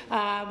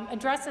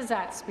addresses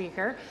that,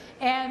 Speaker,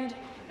 and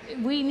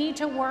we need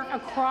to work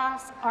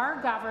across our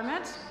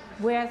government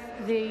with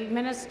the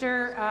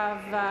Minister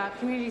of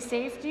Community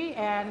Safety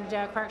and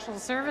Correctional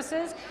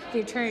Services,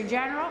 the Attorney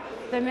General,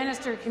 the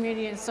Minister of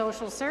Community and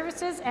Social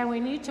Services, and we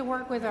need to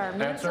work with our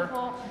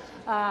municipal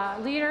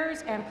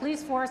leaders and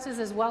police forces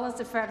as well as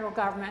the federal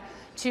government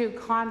to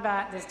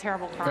combat this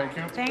terrible crime.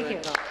 Thank you.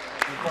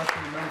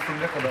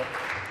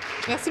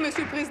 Merci,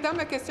 Monsieur le Président.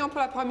 Ma question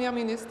pour la Première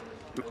ministre.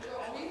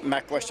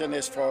 My question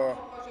is for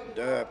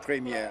the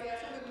Premier.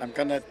 I'm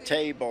going to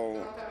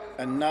table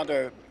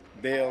another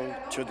bill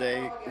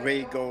today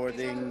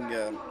regarding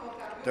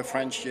the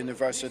French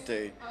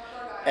University.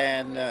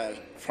 And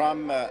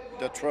from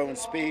the throne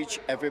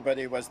speech,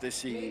 everybody was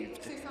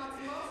deceived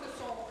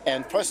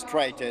and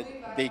frustrated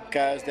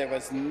because there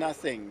was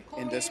nothing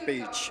in the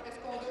speech.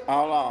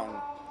 How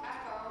long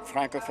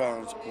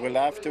Francophones will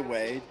have to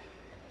wait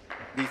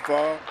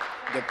before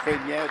the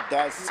Premier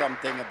does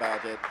something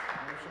about it?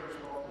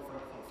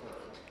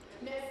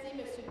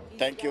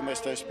 Thank you,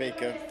 Mr.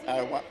 Speaker.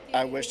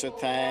 I wish to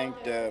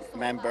thank the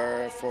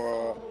member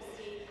for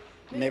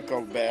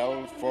Nicole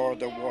Bell for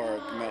the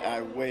work.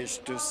 I wish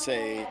to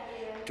say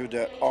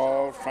to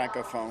all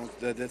Francophones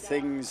that the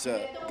things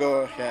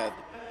go ahead.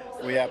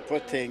 We are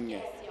putting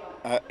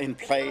in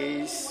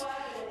place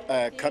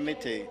a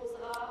committee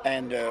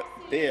and a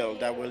bill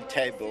that will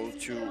table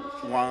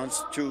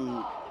wants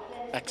to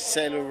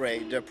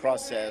accelerate the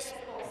process.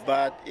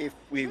 But if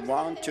we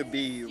want to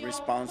be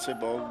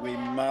responsible, we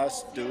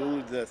must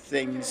do the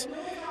things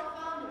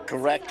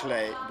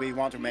correctly. We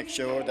want to make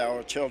sure that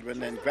our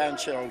children and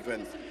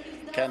grandchildren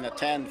can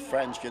attend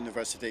French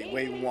University.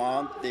 We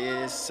want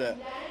this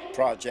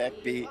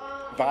project be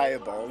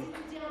viable,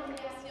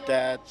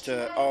 that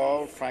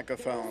all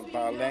Francophone,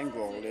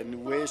 bilingual,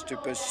 and wish to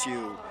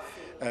pursue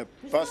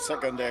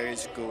post-secondary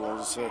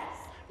schools,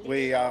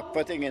 we are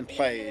putting in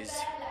place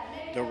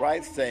the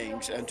right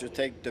things and to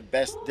take the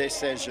best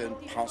decision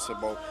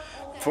possible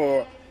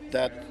for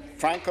that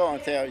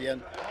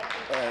Franco-Ontarian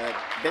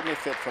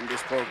benefit from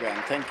this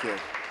program. Thank you.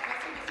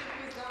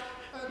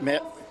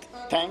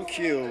 Thank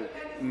you,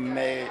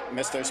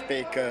 Mr.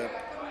 Speaker.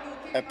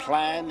 A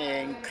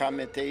planning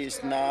committee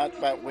is not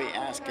what we're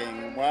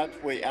asking. What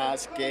we're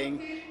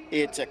asking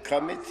is a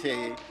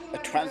committee, a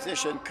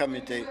transition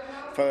committee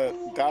for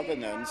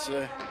governance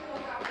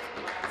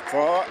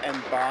for and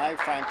by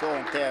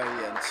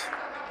Franco-Ontarians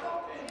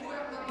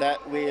that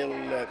will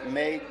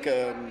make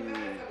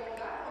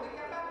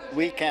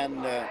we can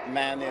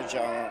manage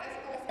our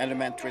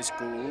elementary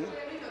school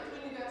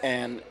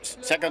and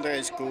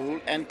secondary school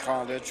and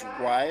college.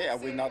 Why are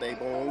we not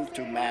able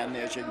to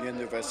manage a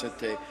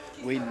university?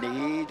 We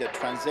need a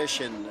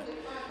transition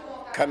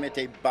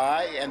committee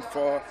by and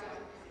for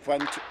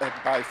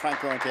by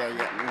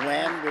Franco-Ontarian.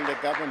 When will the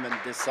government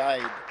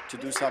decide to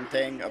do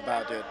something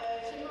about it?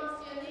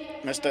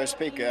 Mr.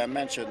 Speaker, I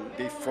mentioned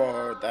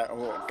before that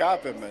our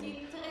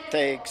government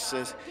takes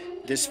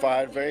this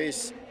file very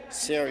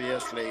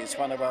seriously. It's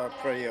one of our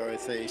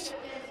priorities.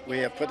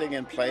 We are putting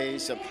in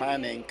place a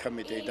planning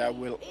committee that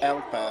will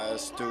help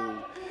us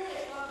to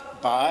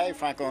by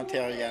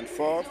Franco-Ontarian,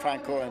 for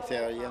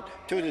Franco-Ontarian,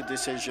 to the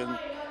decision.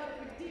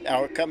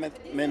 Our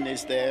commitment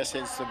is there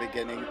since the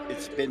beginning.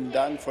 It's been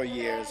done for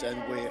years, and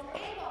we're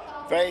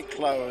very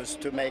close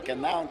to make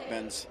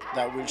announcements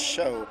that will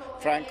show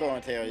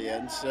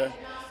Franco-Ontarians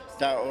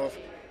our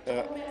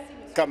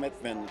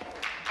commitment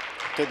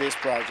to this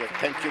project.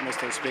 Thank you,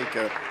 Mr.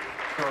 Speaker.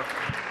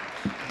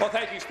 Well,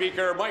 thank you,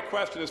 Speaker. My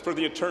question is for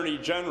the Attorney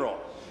General.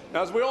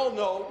 Now, as we all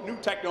know, new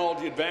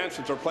technology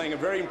advancements are playing a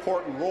very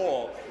important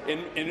role in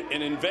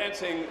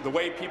advancing the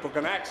way people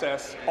can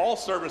access all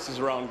services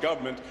around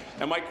government.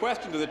 And my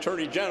question to the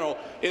Attorney General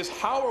is,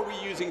 how are we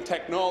using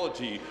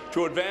technology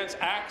to advance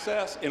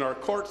access in our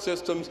court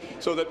systems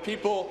so that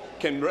people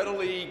can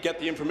readily get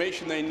the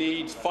information they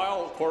need,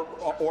 file court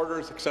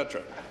orders,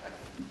 etc.?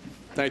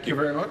 Thank you. Thank you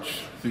very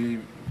much. The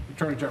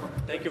Attorney General.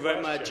 Thank you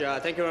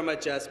very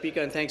much,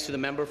 Speaker, and thanks to the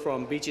member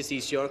from Beaches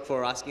East York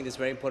for asking this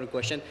very important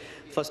question.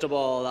 First of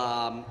all,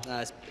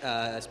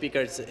 Speaker,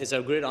 it's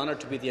a great honour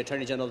to be the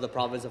Attorney General of the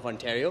Province of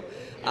Ontario.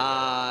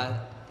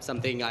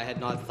 Something I had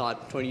not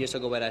thought 20 years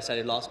ago when I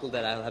started law school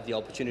that I'll have the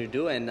opportunity to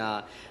do, and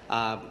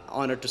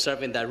honoured to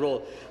serve in that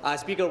role.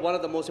 Speaker, one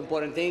of the most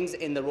important things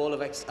in the role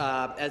of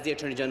as the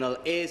Attorney General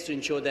is to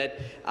ensure that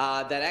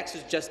that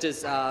access to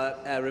justice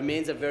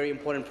remains a very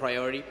important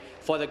priority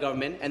for the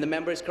government, and the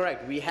member is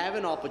correct. We have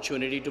an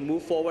opportunity to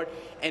move forward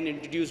and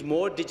introduce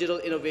more digital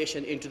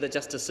innovation into the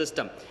justice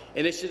system.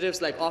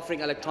 Initiatives like offering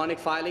electronic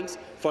filings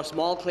for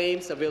small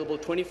claims available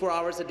 24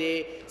 hours a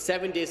day,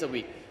 7 days a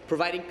week,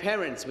 providing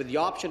parents with the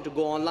option to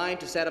go online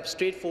to set up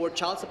straightforward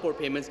child support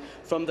payments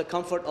from the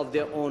comfort of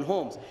their own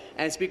homes.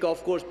 And Speaker,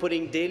 of course,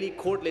 putting daily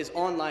court lists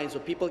online so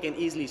people can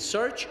easily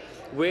search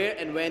where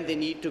and when they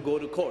need to go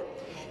to court.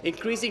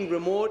 Increasing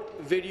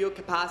remote video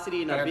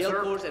capacity in our bail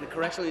courts and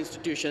correctional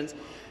institutions.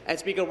 And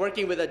Speaker,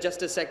 working with our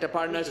justice sector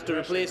partners to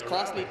replace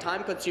costly,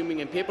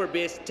 time-consuming and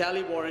paper-based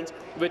tally warrants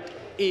with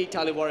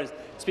e-tally warrants.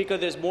 Speaker,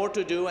 there's more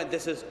to do, and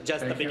this is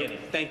just the beginning.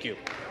 Thank you.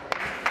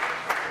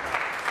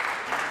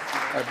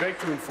 I beg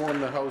to inform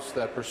the House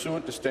that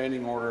pursuant to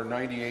Standing Order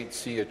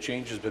 98C, a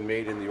change has been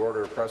made in the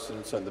order of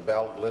precedence on the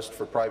ballot list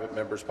for private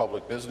members'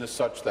 public business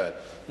such that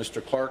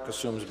Mr. Clark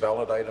assumes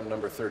ballot item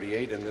number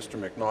 38 and Mr.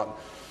 McNaughton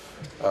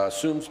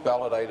assumes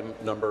ballot item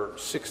number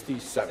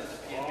 67.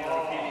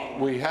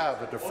 We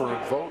have a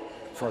deferred vote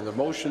for the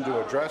motion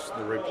to address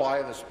the reply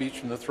of the speech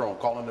from the throne.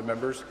 Calling the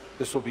members.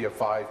 This will be a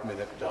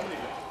 5-minute delay.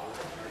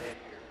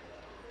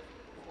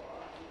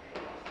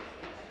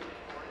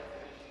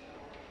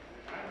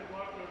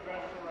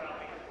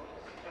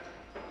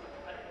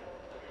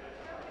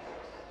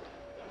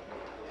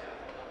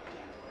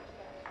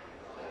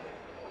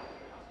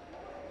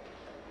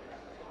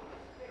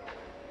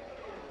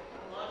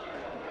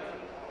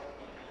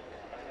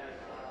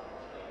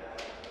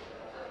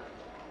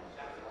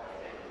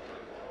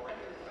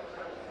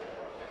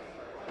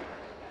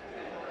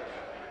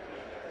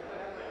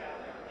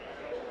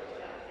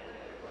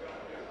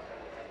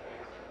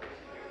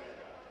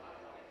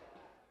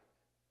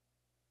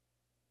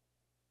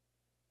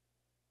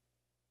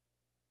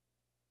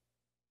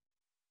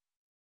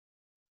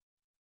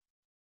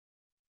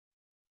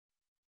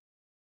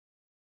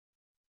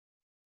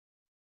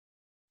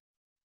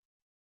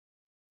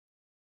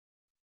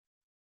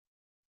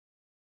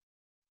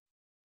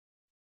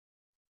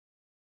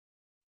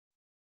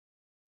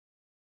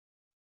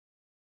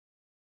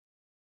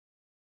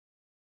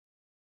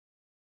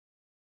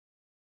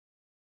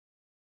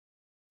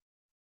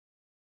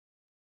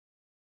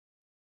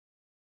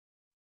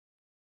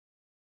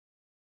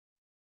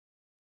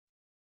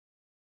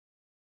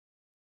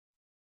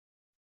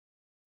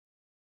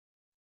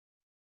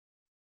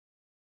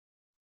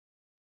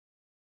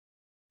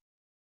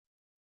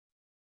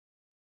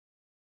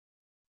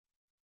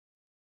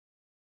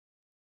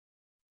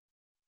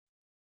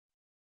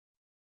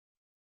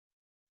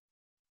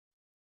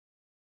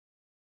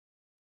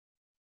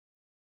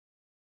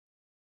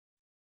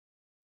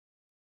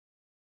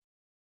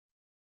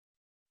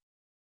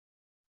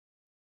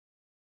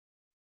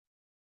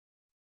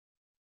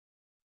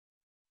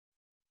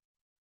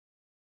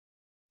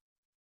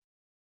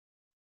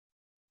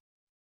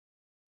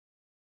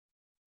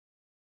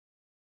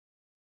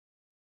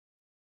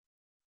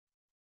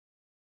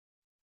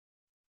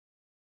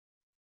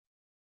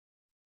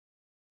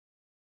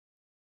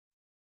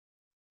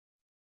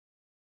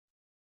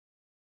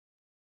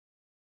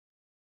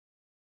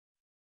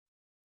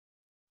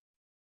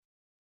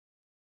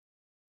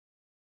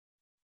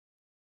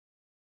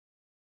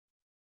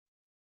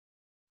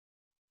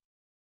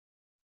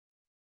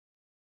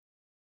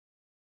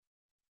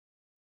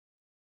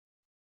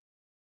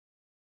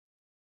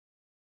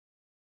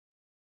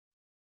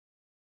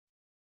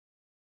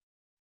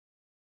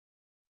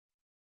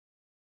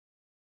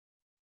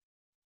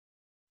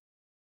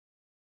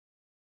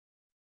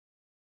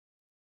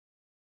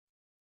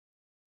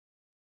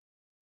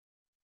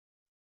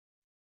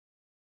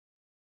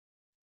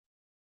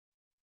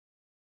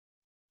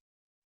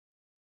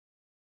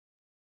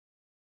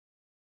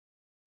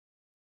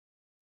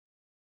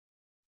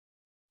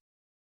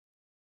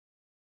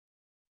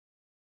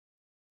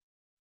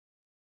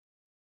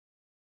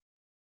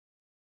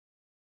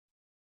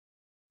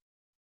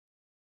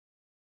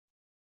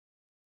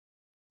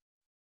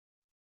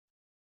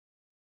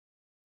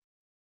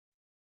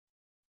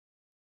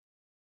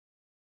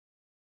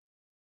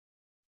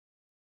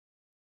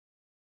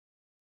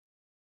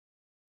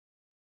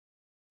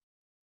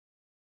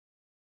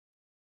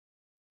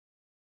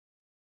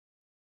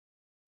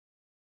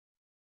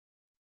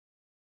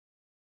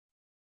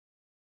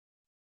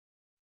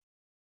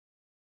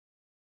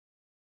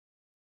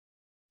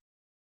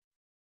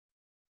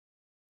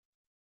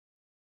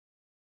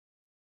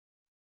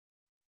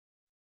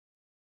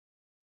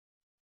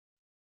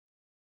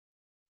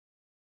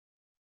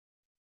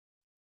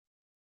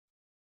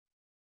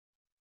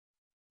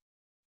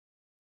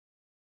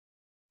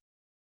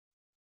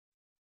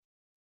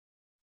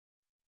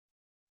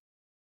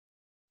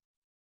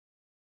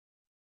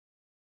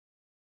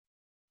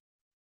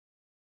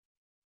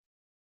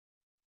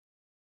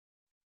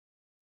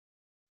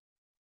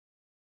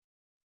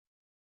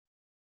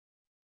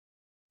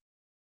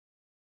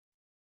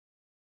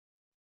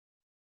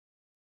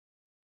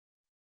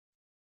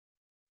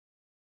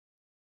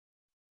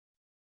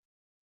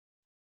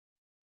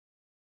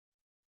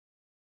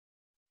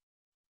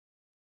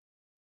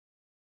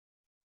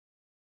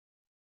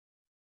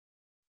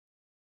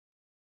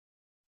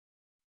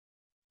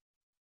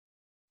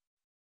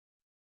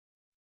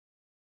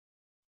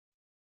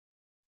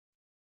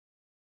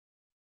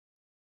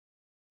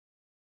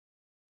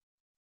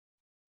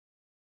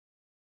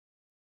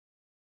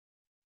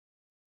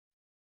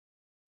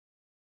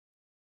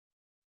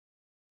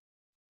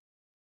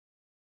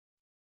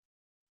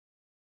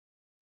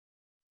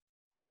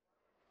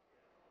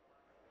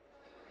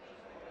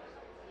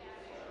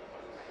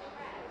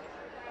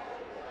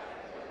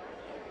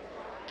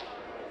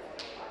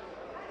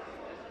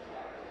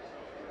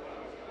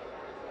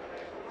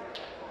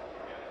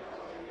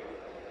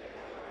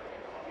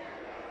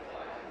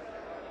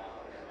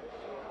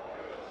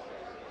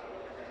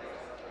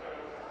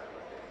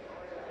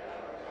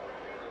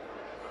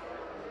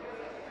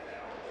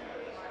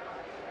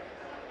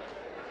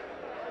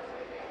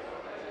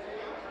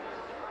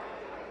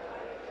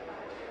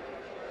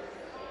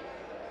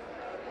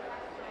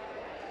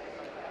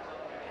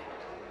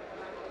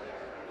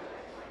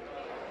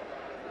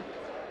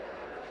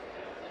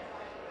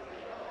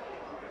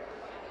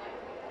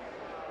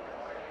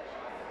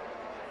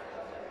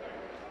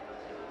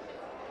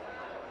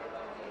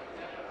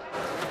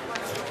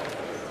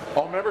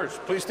 members,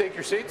 please take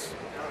your seats.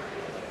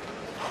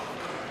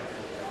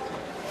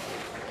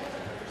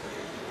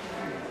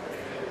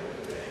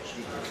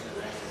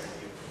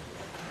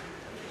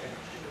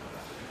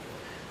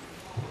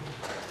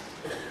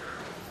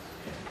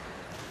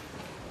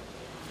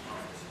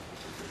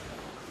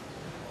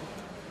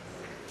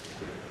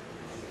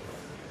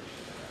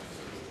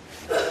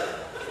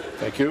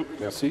 Thank you.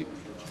 Merci.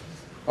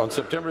 On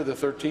September the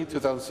 13th,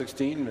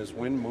 2016, Ms.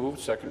 Wynne moved,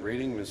 second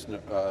reading, Ms.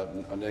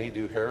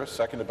 Naidoo Harris,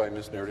 seconded by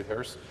Ms. Naidoo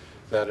Harris,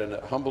 that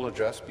a humble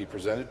address be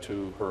presented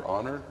to Her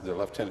Honour, the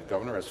Lieutenant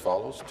Governor, as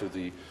follows: to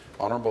the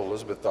Honourable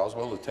Elizabeth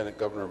Dowdeswell, Lieutenant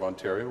Governor of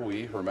Ontario,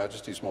 we, Her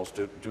Majesty's most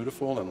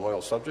dutiful and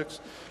loyal subjects,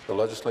 the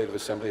Legislative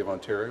Assembly of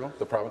Ontario,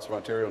 the Province of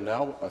Ontario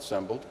now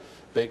assembled,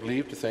 beg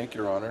leave to thank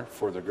Your Honour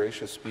for the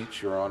gracious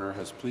speech Your Honour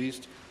has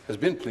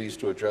been pleased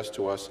to address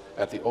to us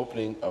at the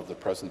opening of the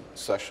present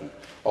session.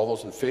 All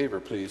those in favour,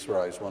 please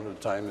rise one at a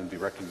time and be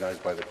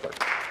recognized by the clerk.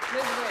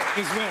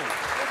 Ms. Wynne.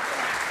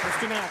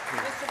 Mr.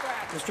 Matthews.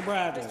 Mr.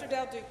 Bradley.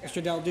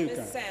 Mr. Del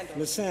Duca.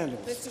 Ms.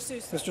 Sandals.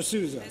 Mr.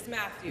 Sousa.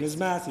 Ms.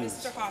 Matthews.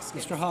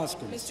 Mr.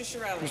 Hoskins. Mr.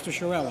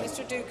 Shirella.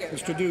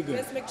 Mr. Dugan.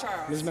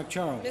 Ms.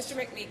 McCharles.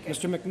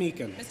 Mr.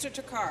 McMeekin. Mr.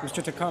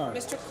 Takar.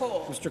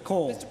 Mr.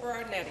 Cole.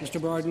 Mr.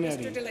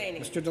 Bardinetti.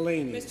 Mr.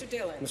 Delaney.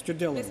 Mr.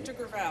 Dillon.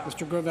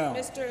 Mr. Gravel.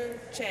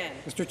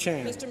 Mr.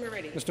 Chan.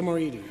 Mr.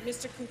 Moridi.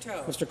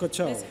 Mr.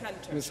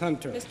 Coteau. Ms.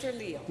 Hunter. Mr.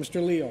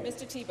 Leo.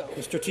 Mr. Tebow.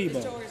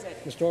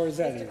 Mr.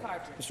 Orzetti.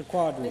 Mr.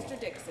 Quadri.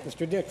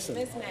 Mr. Dixon.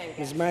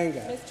 Ms.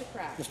 Manga.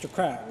 Mr.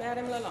 Kraft.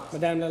 Madame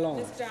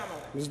Lalonde.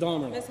 Ms.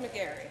 Damerla.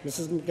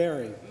 Mrs.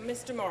 McGarry.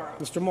 Mr.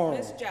 Morrow.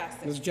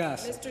 Ms.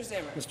 Jassy.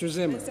 Mr.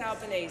 Zimmer.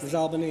 Ms.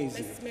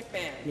 Albanese.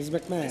 Ms.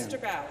 McMahon.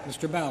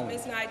 Mr. Ballard.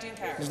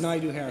 Ms.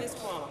 Naidoo Harris.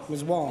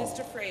 Ms. Wong.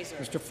 Mr.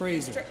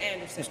 Fraser.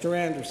 Mr.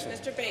 Anderson.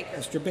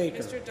 Mr.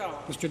 Baker.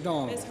 Mr.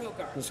 Donald.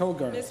 Ms.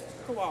 Hogarth.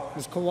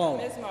 Ms. Koala.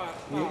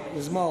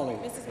 Ms. Molly.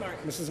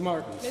 Mrs.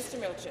 Martins.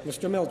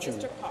 Mr. Milchin.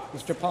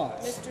 Mr.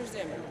 Potts.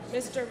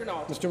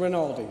 Mr.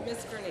 Rinaldi.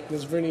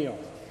 Ms. Vernile.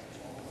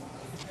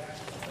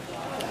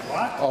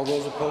 All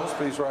those opposed,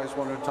 please rise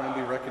one at a time and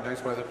be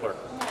recognized by the clerk.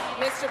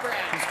 Mr. Brown.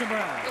 Mr.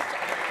 Brown.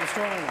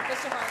 Mr. Arnold.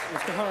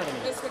 Mr.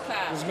 Hardeman. Ms.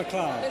 McLeod. Ms.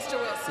 McLeod.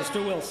 Mr.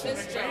 Wilson.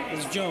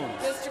 Ms.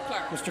 Jones. Mr.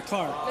 Clark. Mr.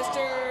 Clark.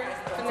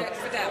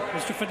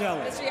 Mr. Fidel.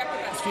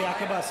 Mr.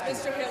 Yakubuski.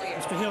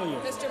 Mr.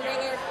 Hilliard. Mr.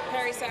 Miller,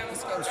 Perry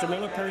Sound-Muskoka. Mr.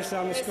 Miller, Perry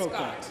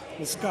Sound-Muskoka.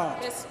 Ms.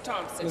 Scott. Ms.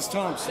 Thompson. Ms.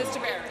 Thompson. Mr.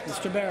 Barrett.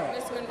 Mr. Barrett.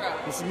 Ms. Monroe.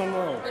 Mrs.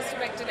 Monroe. Mr.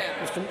 McDonnell.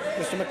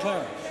 Mr.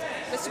 McLaren.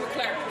 Mr.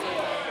 McLaren.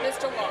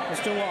 Mr. Walker.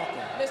 Mr.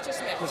 Walker. Mr.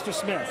 Smith. Mr.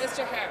 Smith.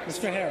 Mr. Harris.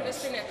 Mr. Harris.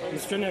 Mr. Nichols.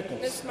 Mr.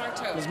 Nichols. Ms.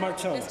 Marteau. Ms.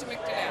 Marteau. Mr.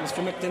 McDonnell.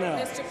 Mr. McDonnell.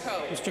 Mr.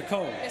 Coe. Mr.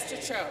 Coe. Mr.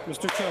 Cho.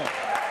 Mr. Cho.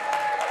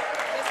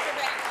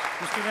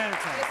 Mr.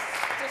 Valentine.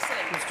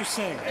 Mr.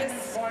 Singh.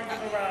 Ms.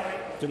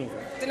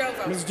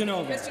 DeNovo. Ms.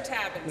 DeNovo. Mr.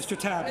 Tabbins. Mr.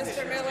 Tabbins.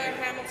 Mr. Miller,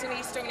 Hamilton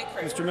East, Stony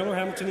Creek. Mr. Miller,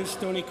 Hamilton East,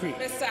 Stony Creek.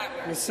 Ms.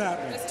 Sattler. Ms.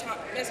 Sattler.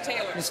 Ms.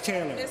 Taylor. Ms.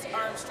 Taylor. Ms.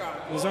 Armstrong.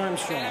 Ms.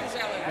 Armstrong.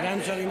 Madame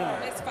Angelina.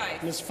 Ms.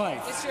 Fife. Ms.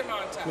 Fife. Mr.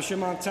 Montauk. Mr.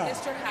 Montauk.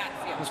 Mr.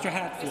 Hatfield. Mr.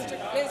 Hatfield.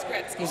 Ms.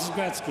 Gretzky. Mrs.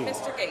 Gretzky.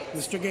 Mr. Gates.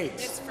 Mr.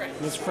 Gates. Ms.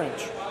 French. Ms.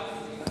 French.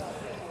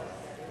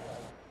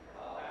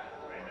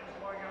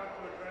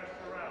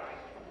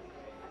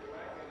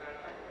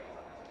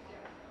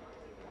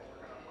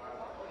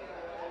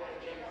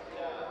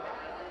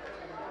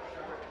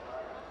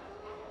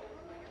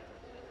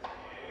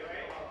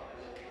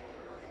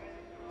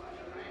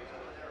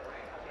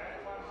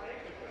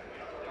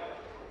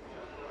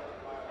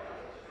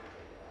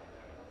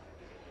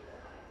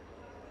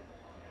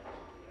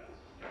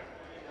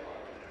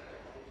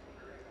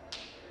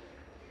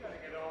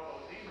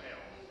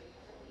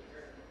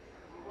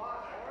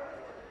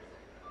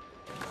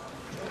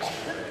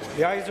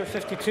 The ayes are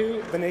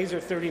 52, the nays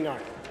are 39.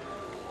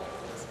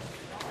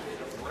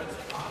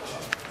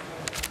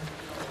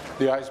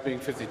 The ayes being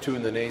 52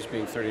 and the nays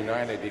being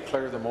 39, I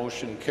declare the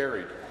motion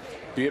carried.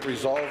 Be it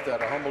resolved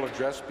that a humble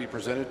address be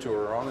presented to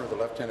Her Honour the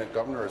Lieutenant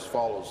Governor as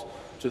follows: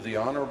 to the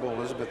Honourable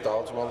Elizabeth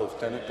Dowdeswell,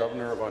 Lieutenant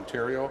Governor of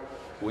Ontario,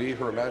 we,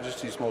 Her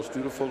Majesty's most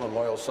dutiful and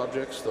loyal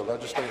subjects, the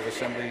Legislative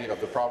Assembly of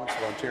the Province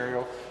of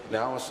Ontario,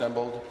 now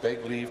assembled,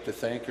 beg leave to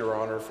thank Your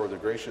Honour for the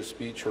gracious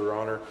speech Her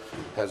Honour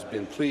has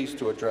been pleased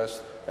to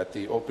address at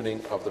the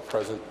opening of the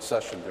present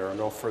session. There are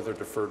no further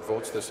deferred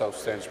votes. This House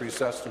stands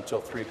recessed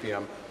until 3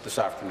 p.m. this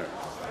afternoon.